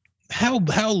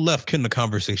 How left can the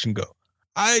conversation go?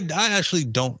 I actually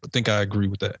don't think I agree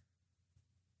with that.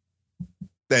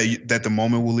 That the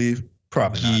moment will leave?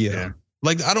 Probably not. Yeah.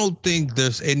 Like, I don't think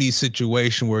there's any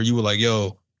situation where you were like,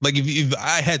 yo, like if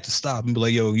I had to stop and be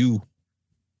like, yo,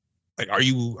 are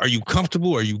you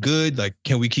comfortable? Are you good? Like,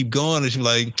 can we keep going? And she's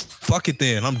like, fuck it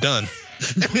then, I'm done.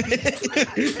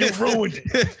 You ruined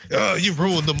it. You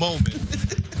ruined the moment.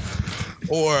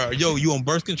 Or, yo, you on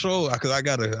birth control? Cause I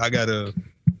got a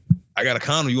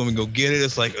condom. You want me to go get it?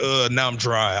 It's like, now I'm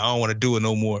dry. I don't want to do it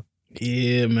no more.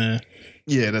 Yeah, man.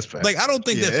 Yeah, that's fair. Like, I don't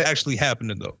think that's actually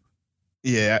happening though.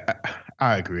 Yeah,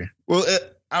 I agree. Well,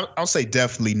 I'll say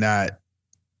definitely not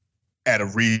at a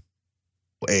reasonable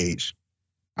age.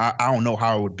 I don't know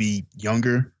how it would be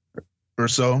younger or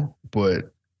so,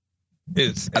 but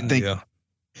I think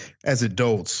as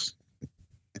adults,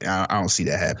 I don't see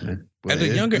that happening. But at a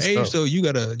younger age, though, you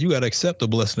gotta accept the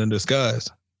blessing in disguise.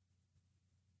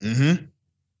 Mm-hmm.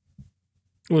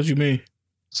 What you mean?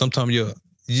 sometimes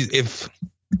if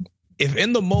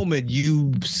in the moment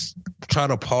you try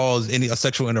to pause a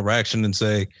sexual interaction and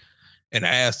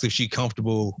ask if she's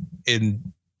comfortable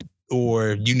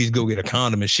or you need to go get a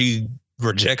condom and she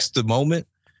rejects the moment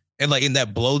and and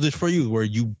that blows it for you where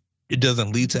it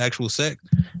doesn't lead to actual sex,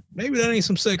 maybe that ain't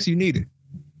some sex you needed.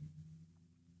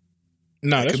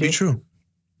 No, that could be true.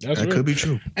 That could be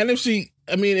true. And if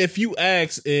you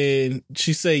ask and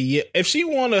she say yeah, if she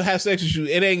want to have sex with you,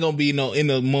 it ain't gonna be no in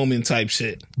the moment type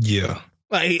shit. Yeah.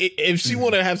 Like if she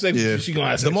want to have sex with you, she gonna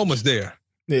have sex. The moment's there.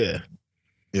 Yeah.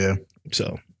 Yeah.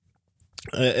 So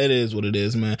it is what it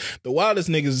is, man. The wildest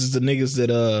niggas is the niggas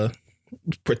that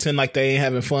pretend like they ain't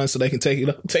having fun so they can take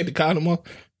the condom off.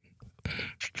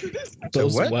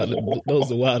 Those are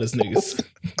the wildest niggas.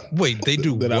 Wait, they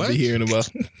do that what? I be hearing about.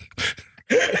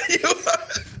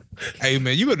 Hey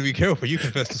man, you better be careful. You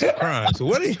confess to some crimes.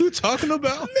 What are you talking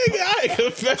about? Nigga, I ain't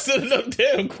confessing to no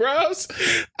damn crimes.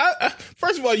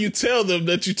 First of all, you tell them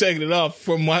that you taking it off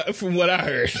from what I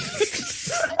heard.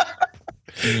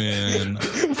 Man,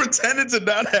 pretending to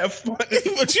not have fun.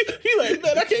 But you like,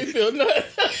 man, I can't feel nothing.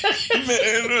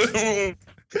 Man,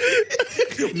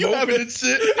 you having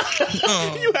shit.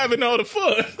 You having all the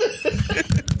fun.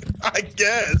 I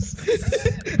guess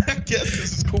this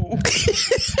is cool.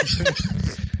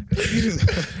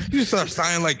 You start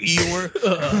signing like Eeyore.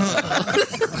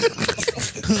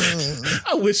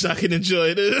 I wish I could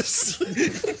enjoy this.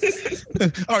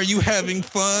 Are you having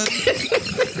fun?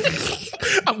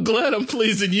 I'm glad I'm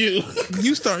pleasing you.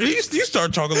 You start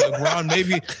talking like Bron.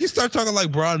 Maybe you start talking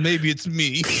like Bron. Maybe it's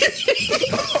me.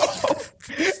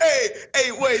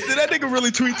 Hey, wait! Did that nigga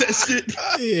really tweet that shit?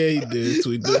 Yeah, he did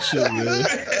tweet that shit, man.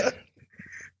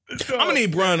 I'm gonna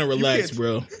need Bron to relax,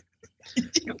 bro.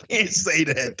 You can't say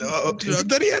that, dog.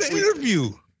 That he had an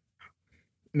interview.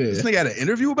 Yeah. This nigga had an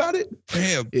interview about it?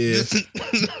 Damn. Yeah.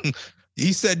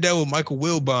 He sat down with Michael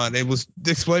Wilbon and was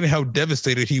explaining how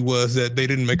devastated he was that they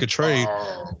didn't make a trade.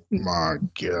 Oh my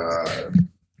god.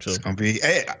 It's gonna be.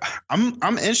 Hey,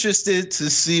 I'm interested to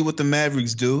see what the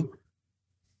Mavericks do.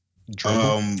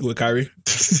 With Kyrie?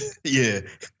 Yeah.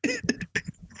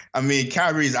 I mean,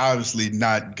 Kyrie's obviously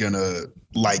not gonna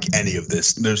like any of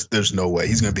this. There's no way.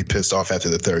 He's gonna be pissed off after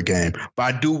the third game. But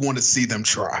I do want to see them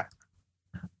try.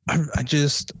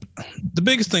 The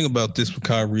biggest thing about this with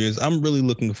Kyrie is I'm really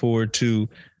looking forward to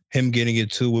him getting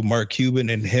it too with Mark Cuban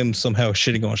and him somehow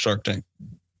shitting on Shark Tank.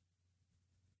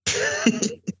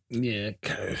 Yeah.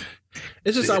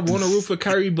 It's just I want to root for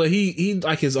Kyrie, but he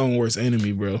like his own worst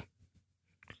enemy, bro.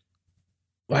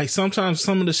 Like sometimes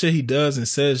some of the shit he does and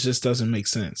says just doesn't make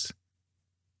sense.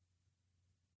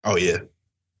 Oh yeah.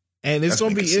 And it's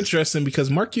going to be interesting because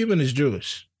Mark Cuban is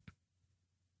Jewish.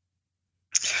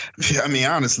 Yeah, I mean,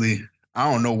 honestly,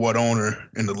 I don't know what owner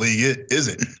in the league it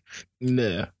isn't.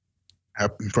 Yeah. I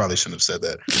probably shouldn't have said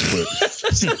that.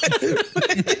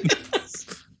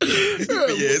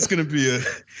 But yeah, it's gonna be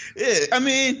I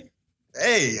mean,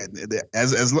 hey,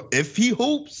 as if he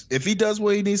hoops, if he does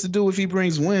what he needs to do, if he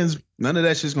brings wins, none of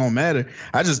that shit's gonna matter.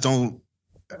 I just don't.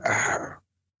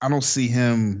 I don't see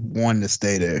him wanting to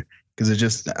stay there because it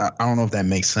just. I don't know if that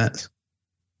makes sense.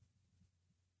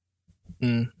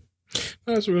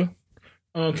 That's real.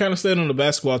 Kind of staying on the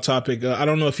basketball topic. I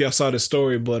don't know if y'all saw the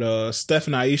story, but Steph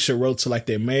and Aisha wrote to like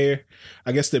their mayor.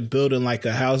 I guess they're building like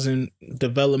a housing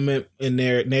development in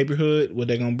their neighborhood where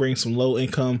they're gonna bring some low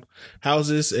income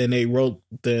houses, and they wrote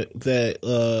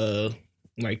that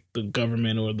like the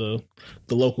government or the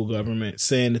local government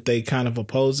saying that they kind of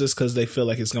oppose this because they feel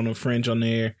like it's gonna infringe on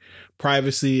their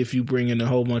privacy if you bring in a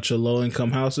whole bunch of low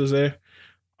income houses there.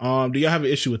 Do y'all have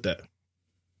an issue with that?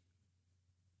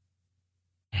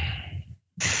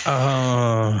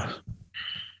 I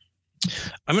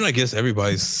mean, I guess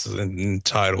everybody's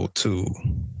entitled to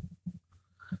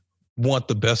want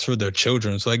the best for their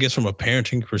children. So I guess from a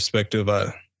parenting perspective,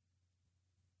 I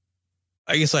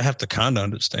guess I have to kind of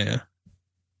understand.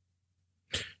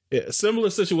 Yeah, a similar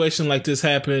situation like this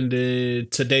happened to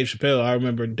Dave Chappelle. I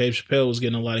remember Dave Chappelle was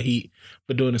getting a lot of heat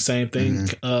for doing the same thing.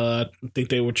 Mm-hmm. I think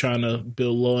they were trying to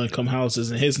build low-income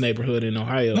houses in his neighborhood in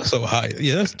Ohio. That's Ohio.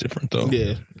 Yeah, that's different, though.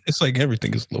 Yeah. It's like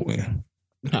everything is low-income.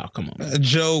 No, come on.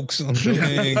 Jokes. I'm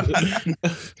joking.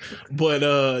 But,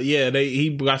 yeah, he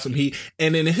got some heat.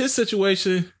 And in his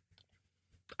situation,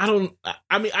 I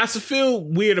feel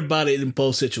weird about it in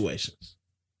both situations.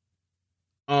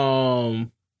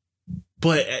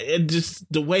 But it just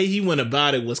the way he went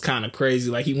about it was kind of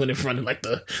crazy. Like he went in front of like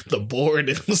the board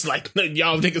and was like, no,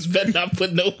 "Y'all niggas better not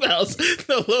put no house."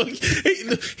 No, look,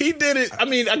 he did it. I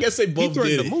mean, I guess they both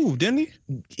did it. He move, didn't he?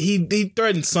 He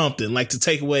threatened something like to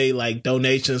take away like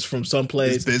donations from some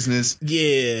place. His business.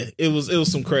 Yeah, it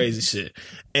was some crazy shit,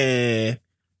 and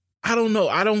I don't know.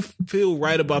 I don't feel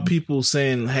right about people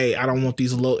saying, "Hey, I don't want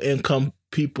these low income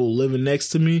people living next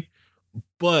to me,"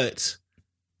 but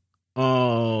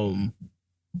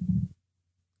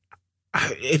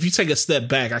if you take a step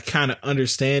back, I kind of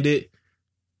understand it.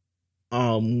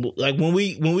 Like when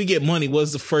we get money,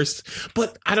 what's the first?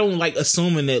 But I don't like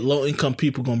assuming that low income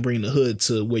people gonna bring the hood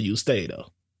to where you stay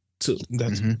though. Too.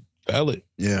 That's valid.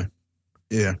 Yeah.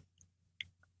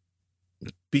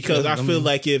 Because I feel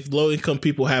like if low income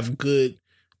people have good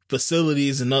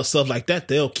facilities and stuff like that,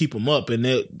 they'll keep them up, and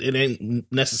it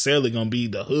ain't necessarily gonna be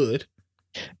the hood.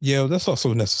 Yeah, that's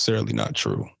also necessarily not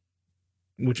true.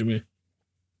 What you mean?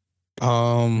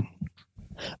 I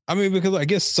mean, because I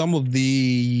guess some of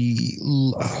the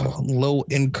low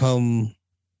income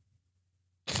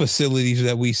facilities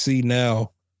that we see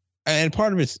now, and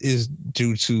part of it is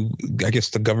due to, I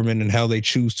guess, the government and how they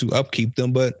choose to upkeep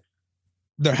them. But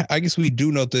I guess we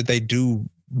do know that they do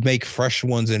make fresh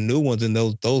ones and new ones, and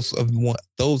those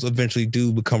eventually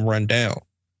do become run down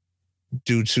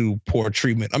due to poor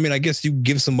treatment. I mean, I guess you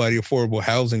give somebody affordable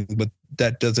housing, but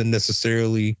that doesn't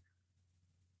necessarily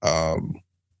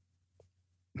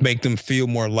make them feel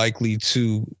more likely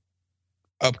to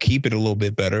upkeep it a little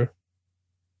bit better.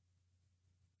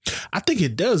 I think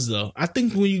it does, though. I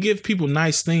think when you give people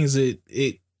nice things, it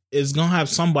is gonna have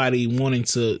somebody wanting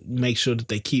to make sure that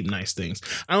they keep nice things.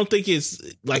 I don't think it's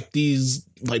like these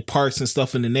like parks and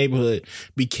stuff in the neighborhood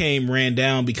ran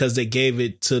down because they gave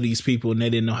it to these people and they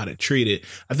didn't know how to treat it.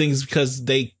 I think it's because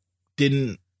they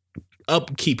didn't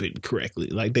upkeep it correctly.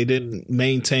 Like they didn't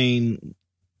maintain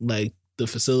like the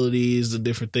facilities, the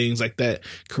different things like that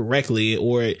correctly,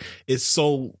 or it's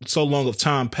so long of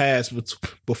time passed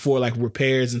before like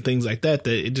repairs and things like that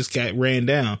it just got ran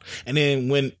down. And then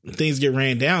when things get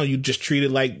ran down, you just treat it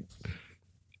like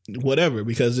whatever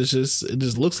because it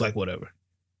just looks like whatever.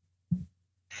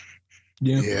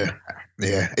 Yeah.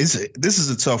 This is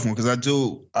a tough one because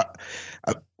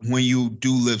when you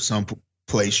do live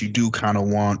someplace, you do kind of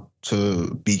want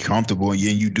to be comfortable, and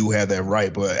you do have that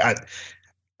right. But I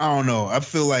don't know. I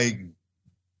feel like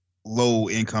low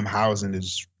income housing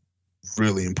is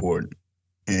really important.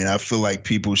 And I feel like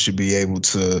people should be able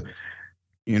to,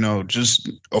 just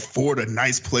afford a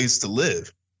nice place to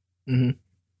live. Mm-hmm.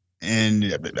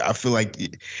 And I feel like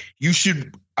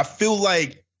I feel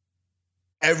like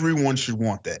everyone should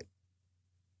want that.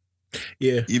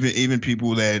 Yeah. Even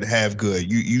people that have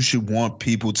good, you should want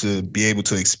people to be able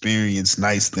to experience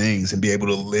nice things and be able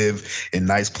to live in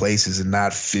nice places and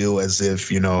not feel as if,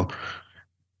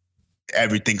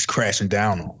 everything's crashing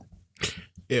down on them.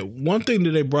 Yeah. One thing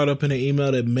that they brought up in the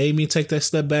email that made me take that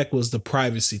step back was the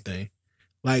privacy thing.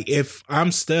 Like if I'm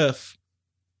Steph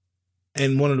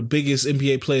and one of the biggest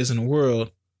NBA players in the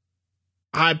world,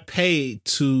 I paid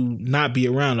to not be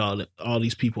around all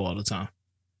these people all the time.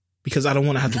 Because I don't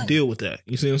want to have to deal with that.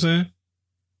 You see what I'm saying?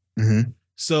 Mm-hmm.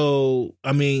 So,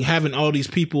 I mean, having all these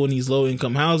people in these low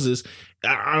income houses,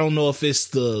 I don't know if it's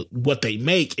what they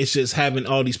make. It's just having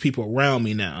all these people around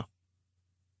me now.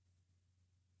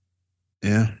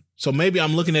 Yeah. So maybe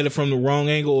I'm looking at it from the wrong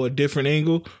angle or a different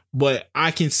angle, but I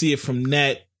can see it from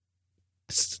that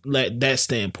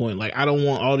standpoint. Like, I don't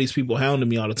want all these people hounding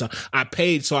me all the time. I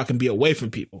paid so I can be away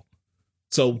from people.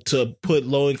 So to put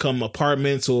low income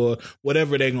apartments or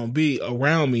whatever they're going to be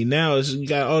around me now, you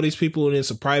got all these people and it's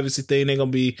a privacy thing. They're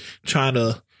going to be trying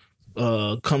to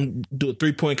come do a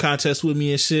 3-point contest with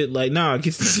me and shit. Like, nah,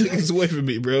 get these niggas away from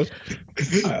me, bro.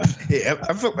 Yeah,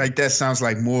 I feel like that sounds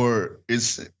like more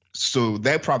so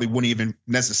that probably wouldn't even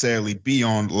necessarily be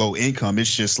on low income.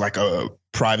 It's just like a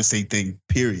privacy thing,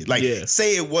 period. Like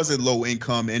say it wasn't low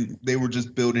income and they were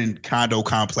just building condo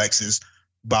complexes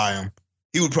by them.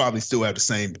 He would probably still have the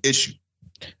same issue.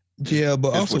 Yeah,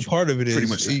 but also part of it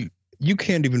is you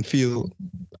can't even feel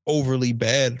overly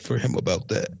bad for him about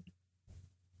that.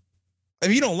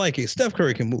 If you don't like it, Steph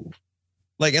Curry can move.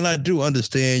 Like, and I do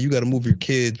understand you got to move your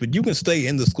kids, but you can stay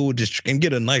in the school district and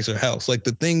get a nicer house. Like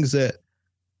the things that,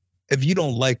 if you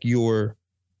don't like your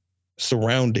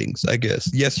surroundings, I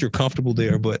guess, yes, you're comfortable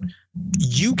there, but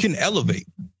you can elevate.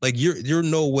 Like you're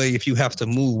no way if you have to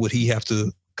move would he have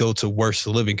to go to worse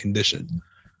living conditions.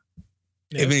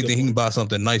 If anything, he can buy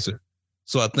something nicer.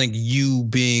 So I think you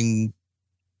being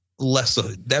lesser,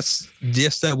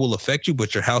 that will affect you,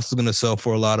 but your house is going to sell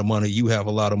for a lot of money. You have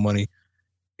a lot of money.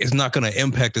 it's not going to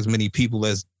impact as many people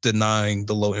as denying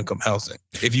the low income housing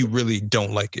if you really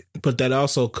don't like it. But that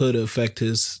also could affect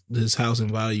his housing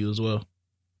value as well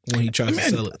when he tries to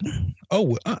sell it.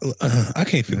 Oh, I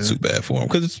can't feel too bad for him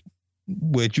because it's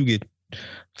what you get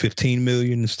 15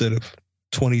 million instead of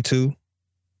 22.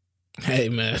 Hey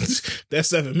man, that's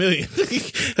 7 million.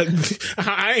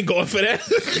 I ain't going for that.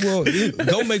 Well,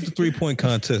 go make the 3-point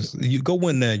contest. You go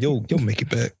win that. You'll make it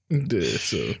back. Yeah,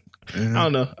 so I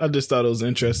don't know. I just thought it was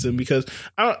interesting because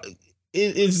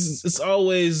it's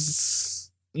always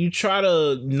you try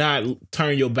to not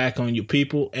turn your back on your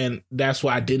people, and that's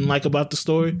what I didn't like about the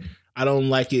story. I don't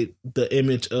like it, the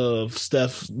image of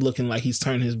Steph looking like he's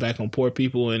turning his back on poor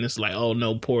people, and it's like, oh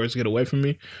no, poors, get away from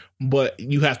me. But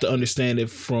you have to understand it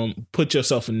from put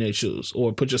yourself in their shoes,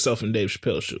 or put yourself in Dave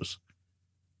Chappelle's shoes.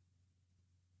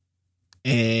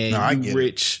 And you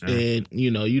rich, and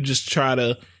you just try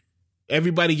to.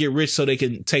 Everybody get rich so they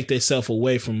can take themselves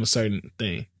away from a certain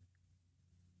thing.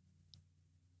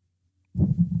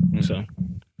 So,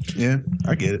 yeah,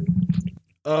 I get it.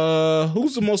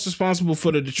 Who's the most responsible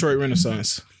for the Detroit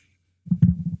Renaissance?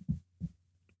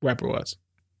 Rapper wise.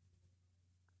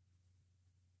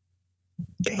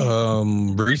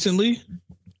 Recently?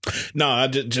 No, I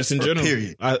just in general.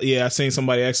 Period. I seen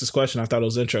somebody ask this question. I thought it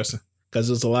was interesting because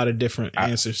there's a lot of different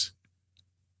answers.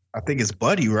 I think it's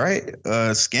Buddy, right?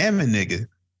 Scamming nigga.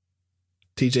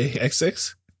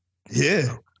 TJXX?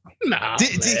 Yeah. Nah.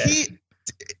 Did he?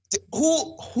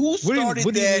 Who started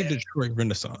what do you that? mean Detroit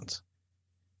Renaissance?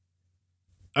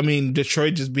 I mean,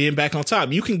 Detroit just being back on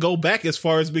top. You can go back as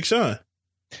far as Big Sean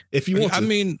if you want to. I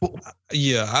mean,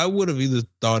 yeah, I would have either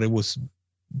thought it was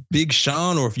Big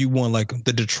Sean, or if you want like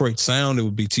the Detroit sound, it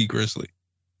would be T Grizzly.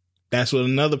 That's what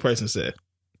another person said.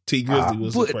 T Grizzly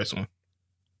was the first one.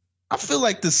 I feel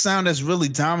like the sound that's really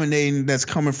dominating that's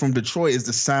coming from Detroit is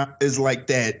the sound is like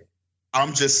that.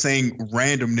 I'm just saying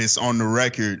randomness on the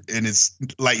record, and it's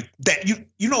like that.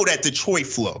 You know that Detroit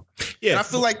flow. Yeah, and I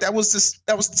feel like that was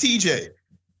TJ.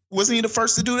 Wasn't he the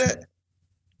first to do that?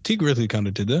 T Grizzly kind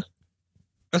of did that.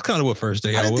 That's kind of what First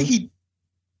Day Out was.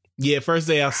 Yeah, First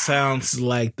Day Out sounds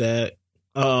like that.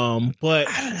 But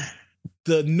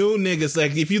the new niggas,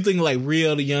 like if you think like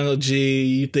Real, the Young OG,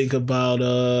 you think about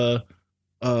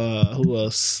who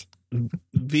else?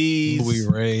 V's, Louis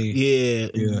Ray, yeah,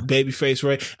 Babyface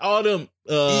Ray, all them,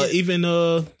 even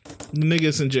the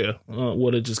niggas in jail.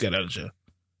 What just got out of jail?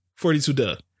 42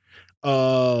 Doug.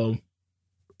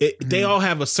 They all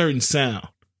have a certain sound.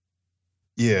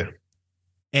 Yeah,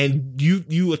 and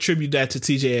you attribute that to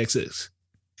TJXX.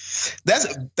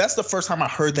 That's the first time I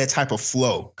heard that type of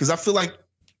flow, because I feel like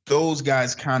those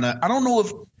guys kind of. I don't know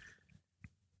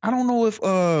if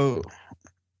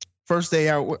First Day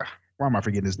Out. Why am I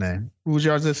forgetting his name? Who was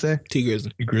yours that say? T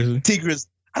Grizzly. T Grizzly.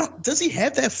 Does he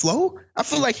have that flow? I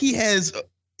feel like he has.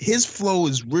 His flow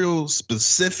is real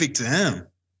specific to him.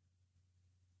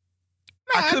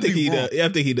 I think he does. I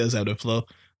think he does have that flow.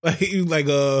 Like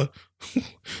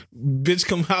bitch,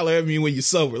 come holler at me when you're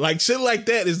sober. Like shit like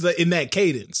that is in that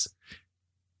cadence.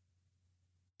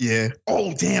 Yeah.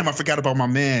 Oh damn! I forgot about my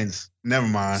man's. Never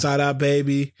mind. Side Eye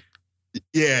Baby.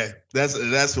 Yeah,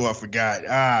 that's who I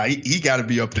forgot. He got to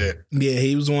be up there. Yeah,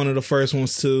 he was one of the first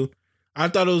ones too. I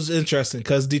thought it was interesting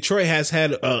because Detroit has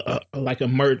had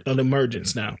an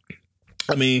emergence now.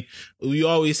 I mean, we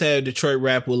always had Detroit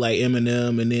rap with like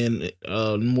Eminem, and then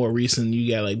more recent you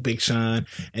got like Big Sean,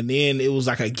 and then it was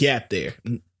like a gap there,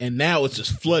 and now it's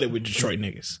just flooded with Detroit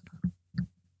niggas.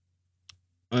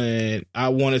 And I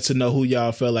wanted to know who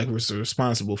y'all felt like was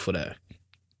responsible for that.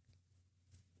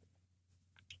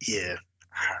 Yeah.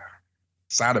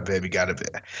 Sada Baby got it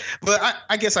there. But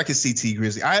I guess I can see T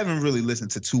Grizzly. I haven't really listened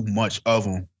to too much of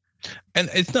him. And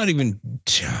it's not even.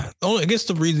 I guess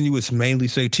the reason you would mainly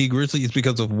say T Grizzly is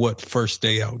because of what First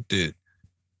Day Out did.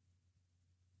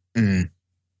 Yeah,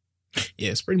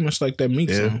 it's pretty much like that Meek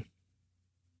song.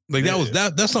 Like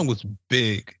that song was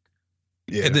big.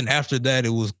 Yeah. And then after that,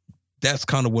 that's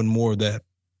kind of when more of that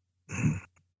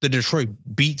the Detroit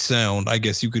beat sound, I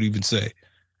guess you could even say,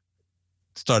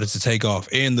 started to take off,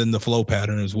 and then the flow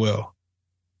pattern as well.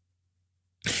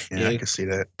 Yeah, I can see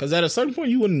that. Because at a certain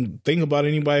point, you wouldn't think about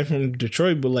anybody from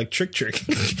Detroit, but like Trick, like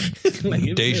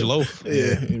Dej Loaf,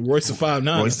 Royce the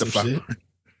 5'9", Royce the 5'9".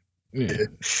 Yeah.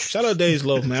 Shout out Dej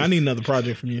Loaf, man. I need another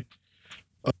project from you.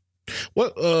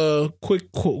 What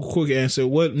quick answer?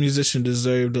 What musician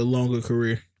deserved a longer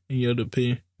career in your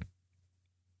opinion?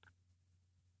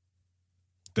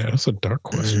 That's a dark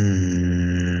question.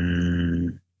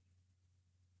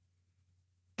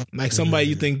 Like somebody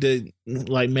you think that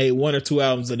like made one or two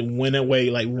albums that went away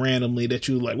like randomly that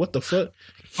you like, what the fuck?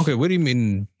 Okay, what do you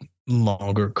mean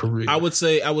longer career. I would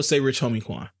say Rich Homie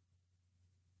Quan.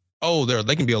 Oh,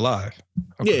 they can be alive.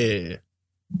 Okay. Yeah.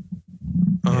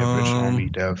 Yeah, Rich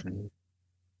Homie, definitely.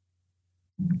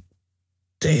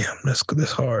 Damn,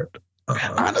 that's hard.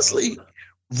 Honestly,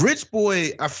 Rich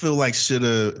Boy, I feel like should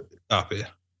have Stop it.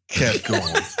 kept going.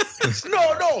 No,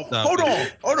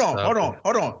 hold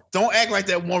on. Don't act like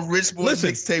that one Rich Boy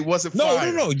mixtape wasn't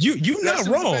fire. No. You're not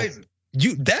wrong. Amazing.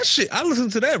 That shit. I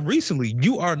listened to that recently.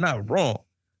 You are not wrong,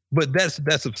 but that's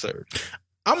absurd.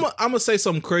 I'm gonna say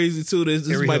something crazy too. This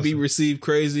might be received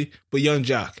crazy, but Young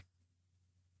Jock.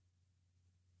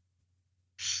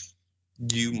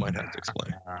 You might have to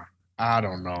explain. I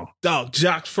don't know. Dog,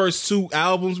 Jock's first 2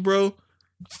 albums, bro,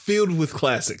 filled with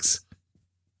classics.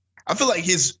 I feel like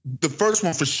the first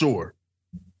one for sure.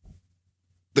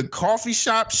 The coffee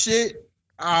shop shit,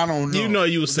 I don't know. You know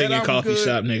you was singing Coffee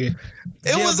Shop, nigga.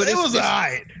 It was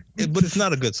alright. But it's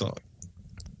not a good song.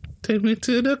 Take me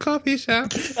to the coffee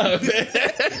shop. Oh,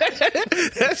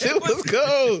 that shit was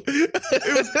cold.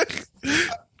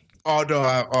 Oh no!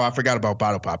 I forgot about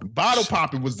Bottle Poppin'. Bottle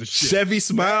Poppin' was the shit. Chevy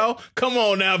Smile. Come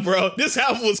on now, bro. This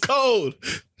album was cold.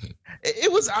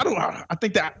 It was. I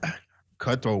think that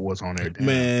Cutthroat was on there. Damn.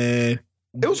 Man,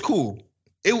 it was cool.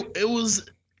 It was.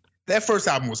 That first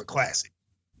album was a classic.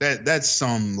 That's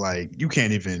some like you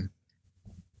can't even.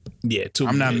 Yeah,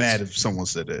 I'm not mad if someone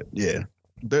said that. Yeah,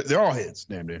 they're all hits.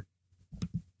 Damn near.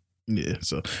 Yeah,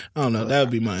 so I don't know. That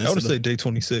would be my answer. I would say Day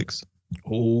 26.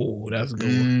 Oh, that's a good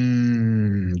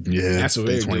one. Yeah, that's a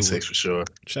very Day 26 good one. for sure.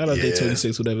 Shout out Day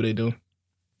 26, whatever they do.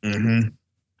 Mm-hmm.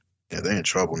 Yeah, they're in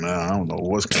trouble now. I don't know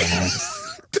what's going on.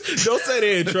 Don't say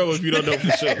they're in trouble if you don't know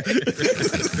for sure.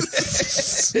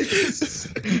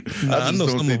 I know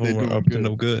some of them are up to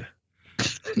no good.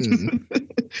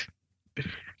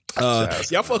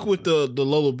 Y'all fuck with the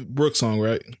Lola Brooke song,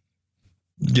 right?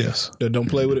 Yes. Don't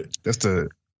play with it. That's the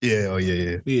yeah.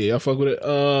 Yeah, y'all fuck with it.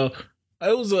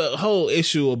 It was a whole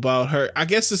issue about her. I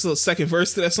guess it's a second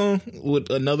verse to that song with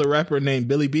another rapper named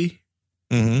Billy B.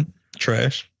 Mm-hmm.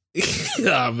 Trash.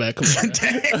 Oh man, come on.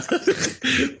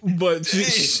 But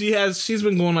she's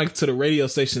been going like to the radio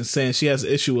station saying she has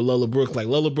an issue with Lola Brooke. Like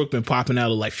Lola Brooke been popping out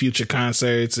of like Future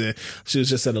concerts, and she was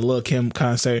just at a Lil' Kim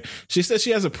concert. She said she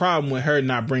has a problem with her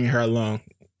not bringing her along.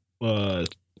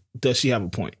 Does she have a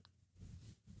point?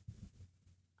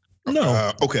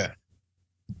 No. Okay.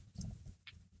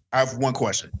 I have one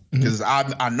question because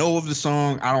I know of the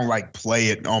song. I don't like play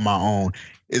it on my own.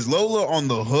 Is Lola on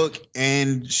the hook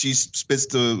and she spits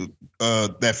the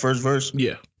that first verse?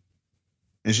 Yeah,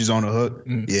 and she's on the hook.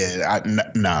 Yeah,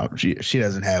 no, she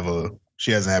doesn't have a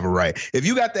right. If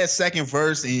you got that second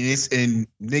verse and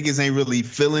niggas ain't really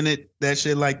feeling it, that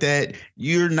shit like that,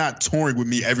 you're not touring with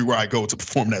me everywhere I go to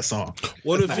perform that song.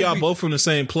 What if y'all both from the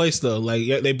same place though? Like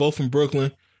they both from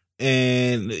Brooklyn.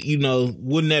 And you know,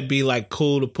 wouldn't that be like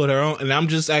cool to put her on? And I'm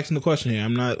just asking the question here.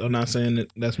 I'm not saying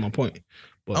that's my point.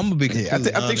 But I'm gonna be. I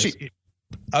think she.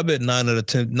 I bet 9 out of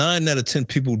 10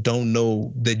 people don't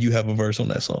know that you have a verse on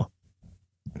that song.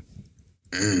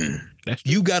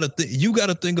 You gotta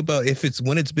think about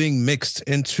when it's being mixed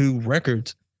into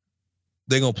records.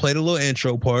 They're gonna play the little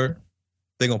intro part.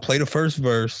 They're gonna play the first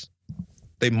verse.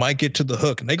 They might get to the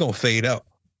hook and they're gonna fade out.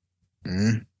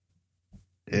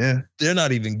 Yeah, they're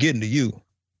not even getting to you.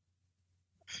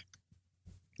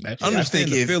 I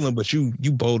understand the feeling, but you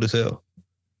bold as hell.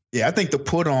 Yeah, I think the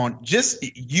put on, just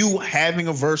you having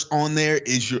a verse on there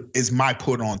is my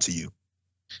put on to you.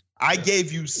 I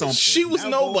gave you something. She was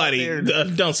nobody.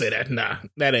 Don't say that. Nah,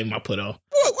 that ain't my put on.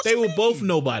 What they were both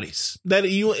nobodies.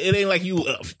 It ain't like you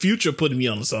Future putting me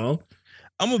on the song.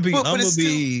 I'm gonna be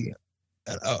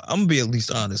at least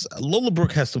honest. Lola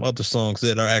Brooke has some other songs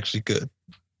that are actually good.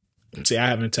 See, I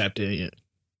haven't tapped in yet.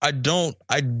 I don't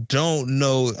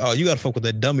know. Oh, you gotta fuck with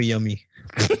that Dummy Yummy.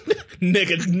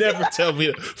 Nigga, never tell me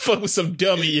to fuck with some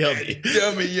Dummy Yummy.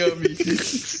 Dummy Yummy.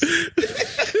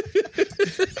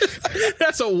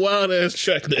 That's a wild ass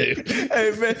track name.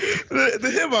 Hey man,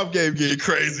 the hip hop game getting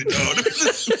crazy, dog.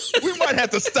 We might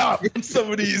have to stop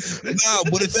some of these. Nah,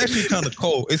 but it's actually kind of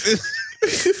cold. You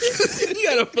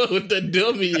gotta fuck with the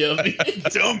Dummy Yummy.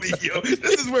 Dummy Yummy.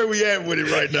 This is where we at with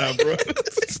it right now, bro.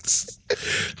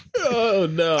 Oh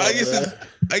no. I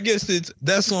guess it's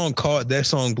that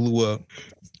song blew up.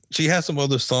 She has some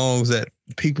other songs that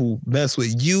people mess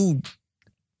with. You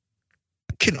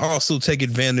can also take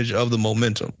advantage of the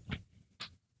momentum.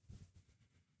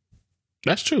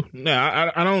 That's true.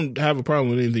 Yeah, I don't have a problem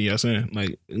with anything you're saying.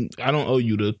 Like, I don't owe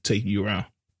you to take you around.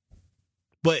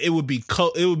 But it would be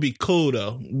cool. It would be cool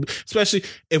though, especially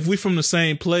if we from the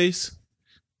same place.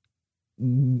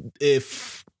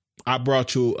 If I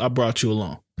brought you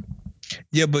along.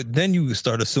 Yeah, but then you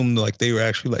start assuming like they were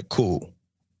actually like cool.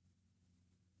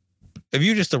 If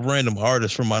you're just a random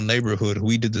artist from my neighborhood who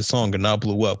we did this song and now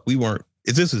blew up, we weren't.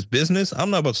 Is this his business? I'm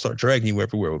not about to start dragging you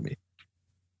everywhere with me.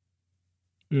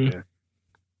 Mm.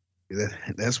 Yeah.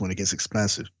 That's when it gets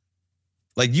expensive.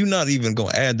 Like, you're not even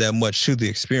going to add that much to the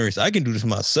experience. I can do this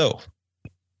myself.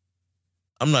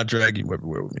 I'm not dragging you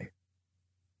everywhere with me.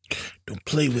 Don't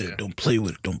play with it. Don't play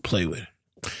with it. Don't play with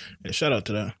it. Yeah, shout out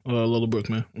to that. Lil Brook,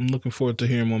 man. I'm looking forward to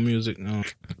hearing more music.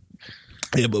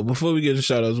 Yeah, but before we get to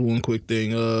shout outs, one quick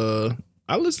thing.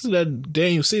 I listened to that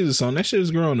Daniel Caesar song. That shit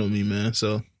is growing on me, man.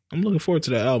 So I'm looking forward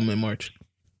to that album in March.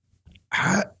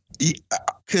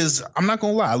 Because I'm not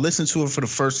gonna lie, I listened to it for the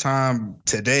first time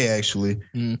today, actually,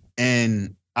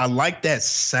 and I like that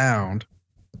sound.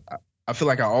 I feel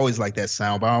like I always like that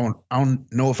sound, but I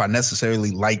don't know if I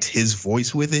necessarily liked his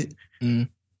voice with it.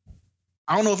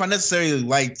 I don't know if I necessarily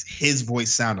liked his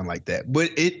voice sounding like that,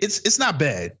 but it's not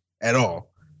bad at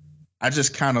all. I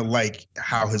just kind of like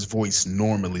how his voice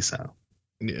normally sounds.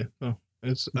 Yeah,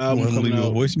 it's album coming leave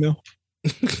out. a voicemail.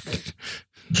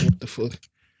 What the fuck?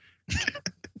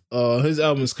 His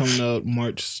album is coming out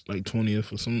March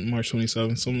 20th or March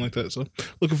 27th, something like that. So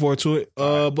looking forward to it.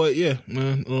 But yeah,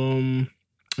 man.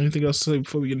 Anything else to say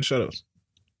before we get into shoutouts?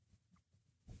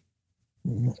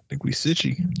 I think we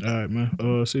sitchy. All right,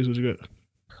 man. See what you got.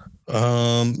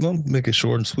 Well, make it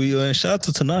short and sweet. And shout out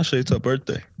to Tinashe. It's her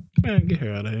birthday. Man, get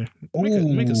her out of here.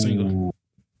 Make a single.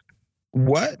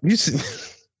 What? You see?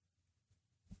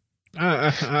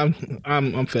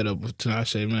 I'm fed up with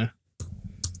Tinashe, man.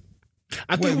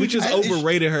 I think we just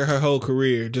overrated her whole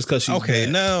career just because she's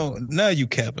okay. bad. Now you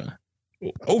capping.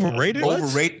 Overrated?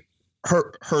 Overrate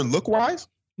her look wise?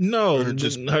 No,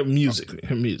 just her music.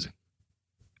 Her music.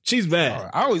 She's bad.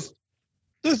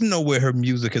 There's no way her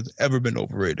music has ever been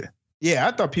overrated. Yeah,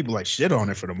 I thought people like shit on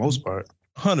it for the most part.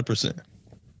 100%.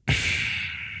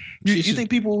 You think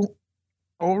people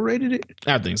overrated it?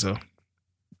 I think so.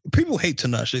 People hate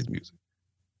Tinashe's music.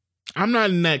 I'm not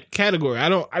in that category. I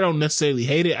don't necessarily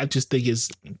hate it. I just think it's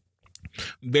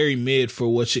very mid for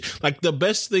what she like. The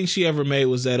best thing she ever made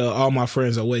was that All My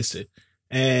Friends Are Wasted,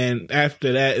 and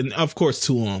after that, and of course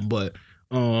Too Long. But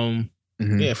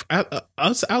yeah,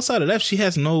 outside of that, she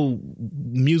has no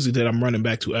music that I'm running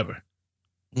back to ever.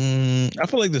 I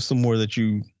feel like there's some more that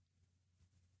you.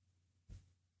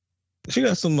 She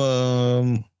got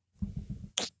some.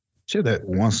 She had that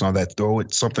one song that Throw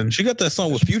It something. She got that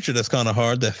song with Future that's kind of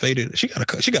hard. That Faded. She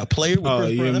got Player with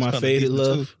Chris Brown. My Faded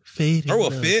Love. Faded Throw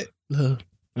love, a Fit. Love.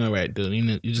 All right, dude.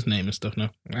 You just naming stuff now.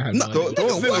 I have Throw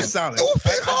a Fit was solid.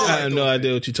 I have no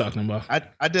idea what you're talking about.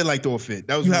 I did like Throw a Fit.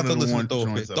 That was you one have to of the listen to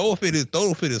ones. Throw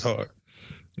a Fit is hard.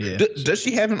 Yeah. Does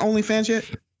she have an OnlyFans yet?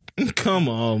 Come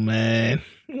on, man.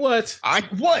 What? I'm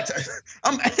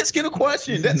asking a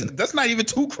question. That's not even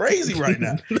too crazy right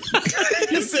now.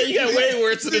 You say you got way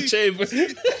words in the chamber.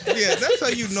 Yeah, that's how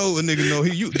you know a nigga know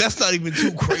that's not even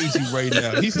too crazy right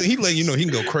now. He letting you know he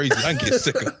can go crazy. I can get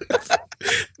sick of it.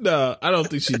 No, I don't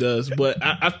think she does. But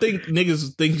I think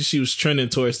niggas think she was trending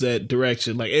towards that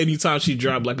direction. Like anytime she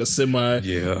dropped like a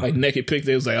like naked pic,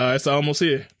 they was like, oh, it's almost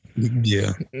here.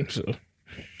 Yeah. So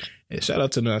yeah, shout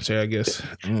out to Nache, I guess.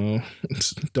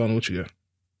 Don't know what you got.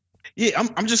 Yeah,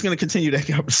 I'm just gonna continue that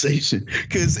conversation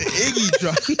because Iggy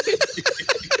dropped.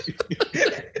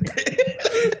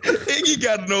 Iggy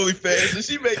got an OnlyFans and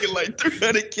she making like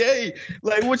 $300K.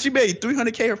 Like what she made?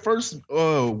 $300K her first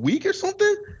week or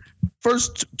something?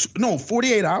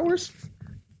 48 hours.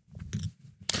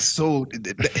 So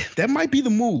that might be the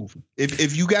move.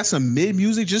 If you got some mid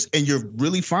music and you're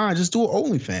really fine, just do an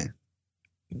OnlyFans.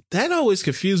 That always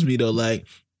confused me though. Like,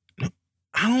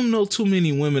 I don't know too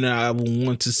many women that I would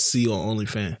want to see on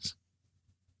OnlyFans.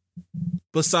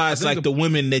 Besides, like the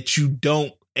women that you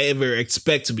don't ever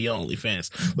expect to be on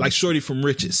OnlyFans, like Shorty from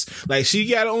Riches. Like she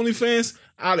got an OnlyFans,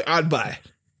 I'd buy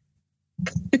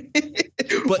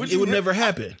it. But it would never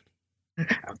happen.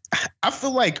 I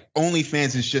feel like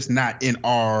OnlyFans is just not in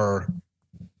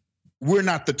we're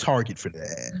not the target for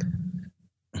that.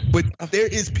 But there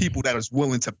is people that is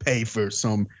willing to pay for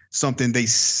something they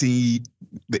see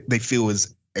they feel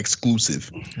is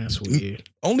exclusive. That's weird.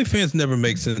 OnlyFans never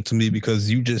makes sense to me because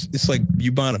it's like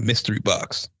you buying a mystery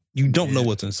box. You don't know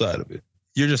what's inside of it.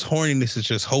 You're just horniness is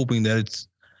just hoping that it's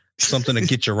something to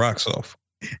get your rocks off.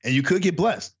 And you could get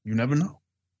blessed. You never know.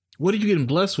 What are you getting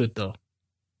blessed with though?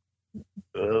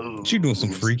 She doing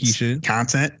some freaky shit.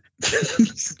 Content.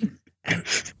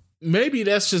 Maybe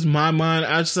that's just my mind.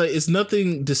 I just say it's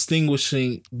nothing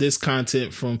distinguishing this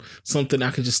content from something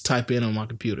I can just type in on my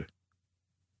computer.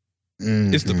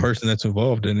 Mm-hmm. It's the person that's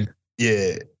involved in it.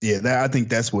 Yeah. I think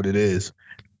that's what it is.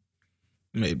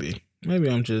 Maybe. Maybe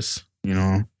I'm just, You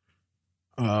know.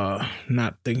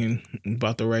 not thinking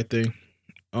about the right thing.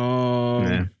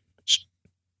 Yeah.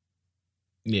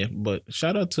 Yeah, but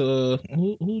shout out to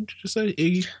who did you say?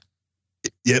 Iggy?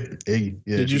 Yep. Iggy.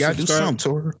 Yeah. Did you gotta do subscribe?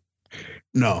 something to her.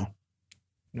 No,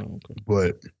 No, okay.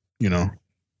 but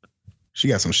she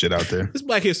got some shit out there. It's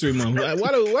Black History Month.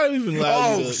 Why do we even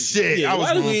allow you to, shit! Yeah,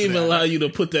 why do we even allow you to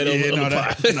put that on the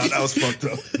pod? That was fucked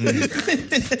up.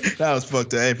 That was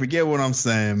fucked up. Hey, forget what I'm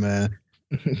saying, man.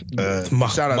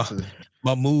 Shout out to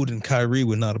Mahmoud and Kyrie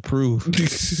would not approve. for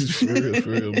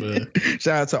real, man.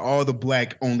 Shout out to all the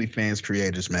Black OnlyFans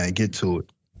creators, man. Get to it.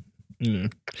 Yeah.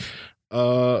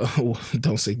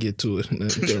 Don't say get to it.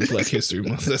 During Black History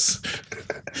Month.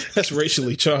 That's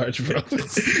racially charged, bro.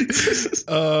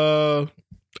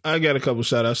 I got a couple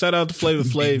shout outs. Shout out to Flavor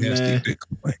Flav,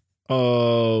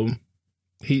 man.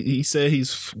 He said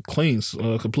he's clean,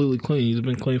 completely clean. He's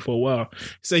been clean for a while.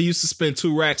 He said he used to spend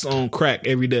 2 racks on crack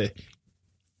every day.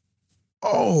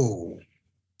 Oh.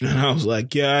 And I was like,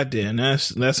 God damn,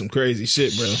 that's some crazy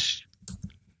shit, bro.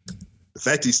 The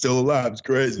fact he's still alive is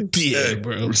crazy. Yeah, hey,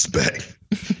 bro. Respect.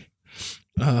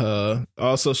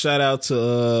 Also, shout out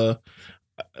to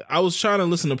I was trying to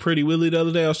listen to Pretty Willie the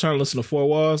other day. I was trying to listen to Four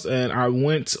Walls, and I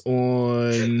went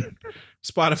on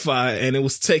Spotify, and it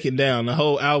was taken down. The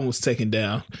whole album was taken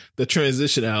down. The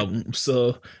Transition album.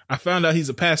 So I found out he's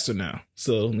a pastor now.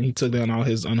 So he took down all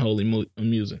his unholy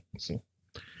music. So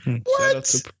shout out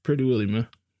to Pretty Willie, man.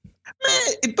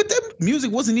 Man, but that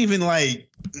music wasn't even like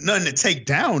nothing to take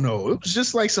down though. It was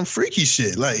just like some freaky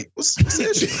shit. Like what's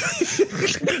that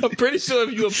shit? I'm pretty sure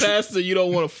if you're a pastor, you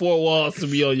don't want a Four Walls to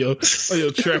be on your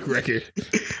track record.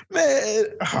 Man,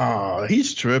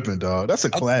 he's tripping, dog. That's a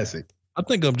classic. I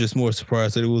think I'm just more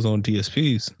surprised that it was on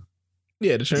DSPs.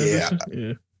 Yeah, the Transition.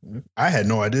 Yeah. I had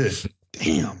no idea.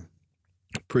 Damn.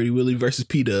 Pretty Willie versus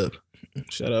P-Dub.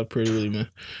 Shout out Pretty Willie, man.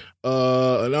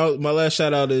 And my last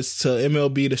shout out is to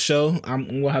MLB The Show. I'm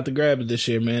gonna have to grab it this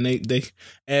year, man. They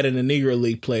added the Negro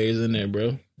League players in there,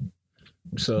 bro.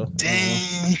 So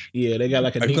dang, yeah, they got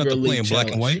like a Negro League in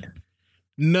black and white.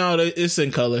 No, it's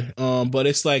in color. But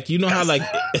it's like how MLB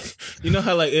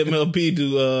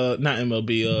do not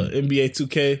MLB NBA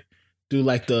 2K do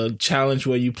like the challenge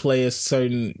where you play as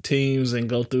certain teams and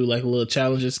go through like little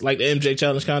challenges, like the MJ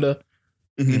challenge kind of.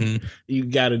 Mm-hmm. You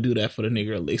got to do that for the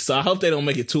Negro League. So I hope they don't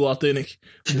make it too authentic.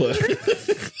 But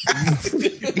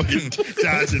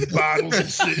dodging bottles and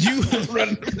shit. You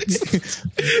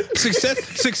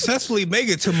successfully make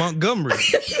it to Montgomery.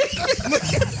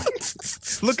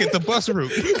 Look at the bus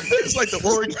route. It's like the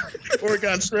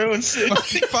Oregon Trail and shit.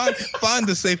 Find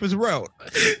the safest route.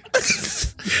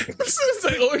 It's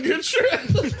like Oregon Trail.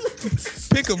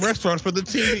 Pick a restaurant for the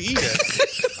team to eat at.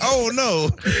 Oh no,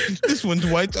 this one's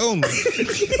whites only.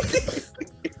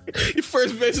 Your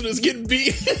first baseman is getting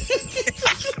beat.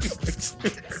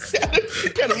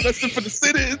 Got arrested for the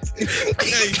sit-ins.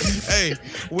 Hey,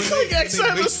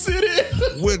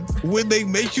 when they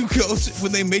make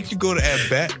you go to at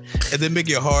bat and they make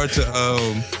it hard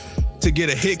to get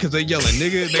a hit because they yelling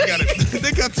nigga,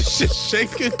 they got the shit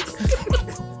shaking.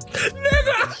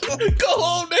 Nigga, go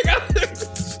home, nigga.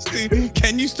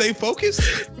 Can you stay focused?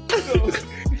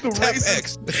 Tap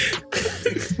X.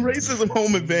 Racism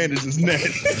home advantage is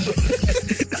next.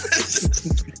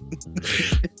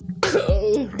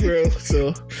 Oh, bro.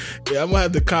 So, yeah, I'm gonna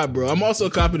have to cop, bro. I'm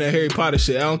also copping that Harry Potter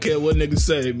shit. I don't care what niggas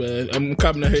say, man. I'm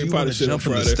copping that Harry Potter shit on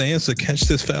Friday. Jump in the stands to catch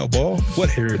this foul ball?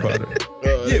 What Harry Potter?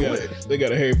 They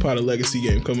got a Harry Potter Legacy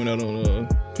game coming out on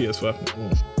PS5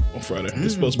 on Friday.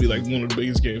 It's supposed to be like one of the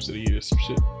biggest games of the year. Some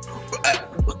shit.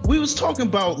 We was talking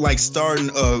about like starting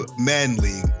a Madden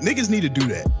League. Niggas need to do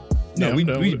that. No,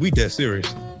 yeah, we dead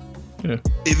serious. Yeah.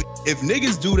 If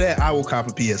niggas do that, I will cop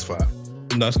a PS5.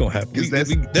 No, it's gonna happen.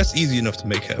 That's easy enough to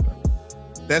make happen.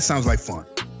 That sounds like fun.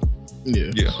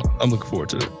 Yeah, I'm looking forward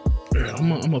to it. Yeah, I'm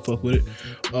gonna fuck with it.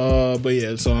 But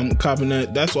yeah, so I'm copping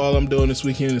that. That's all I'm doing this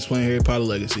weekend is playing Harry Potter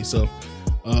Legacy. So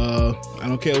I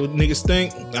don't care what niggas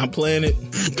think. I'm playing it.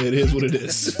 It is what it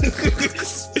is.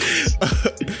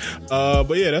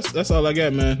 But yeah, that's all I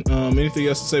got, man. Anything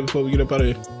else to say before we get up out of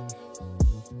here?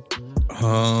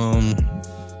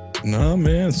 Nah,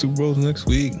 man. Super Bowl's next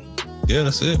week. Yeah,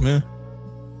 that's it, man.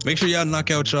 Make sure y'all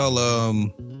knock out y'all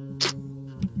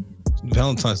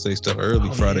Valentine's Day stuff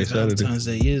early. Friday, Saturday. Valentine's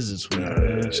Day is this week,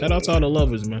 man. Shout out to all the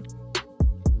lovers, man.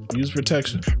 Use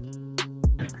protection.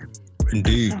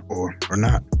 Indeed. Or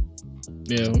not.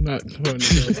 Yeah, I'm not.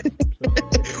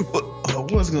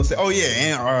 What was I gonna say? Oh yeah,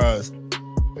 and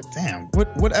damn,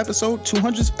 what episode?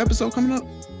 200th episode coming up?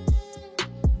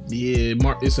 Yeah,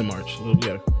 it's in March. So we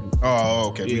gotta, oh,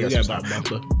 okay. Yeah, we got about a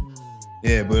month left.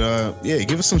 Yeah, but yeah,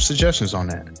 give us some suggestions on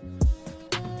that.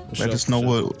 Let us know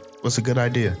what's a good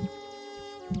idea.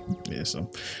 Yeah, so all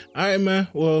right, man.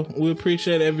 Well, we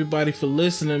appreciate everybody for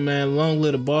listening, man. Long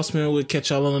live the boss, man. We'll catch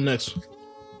y'all on the next one.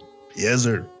 Yes,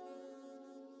 sir.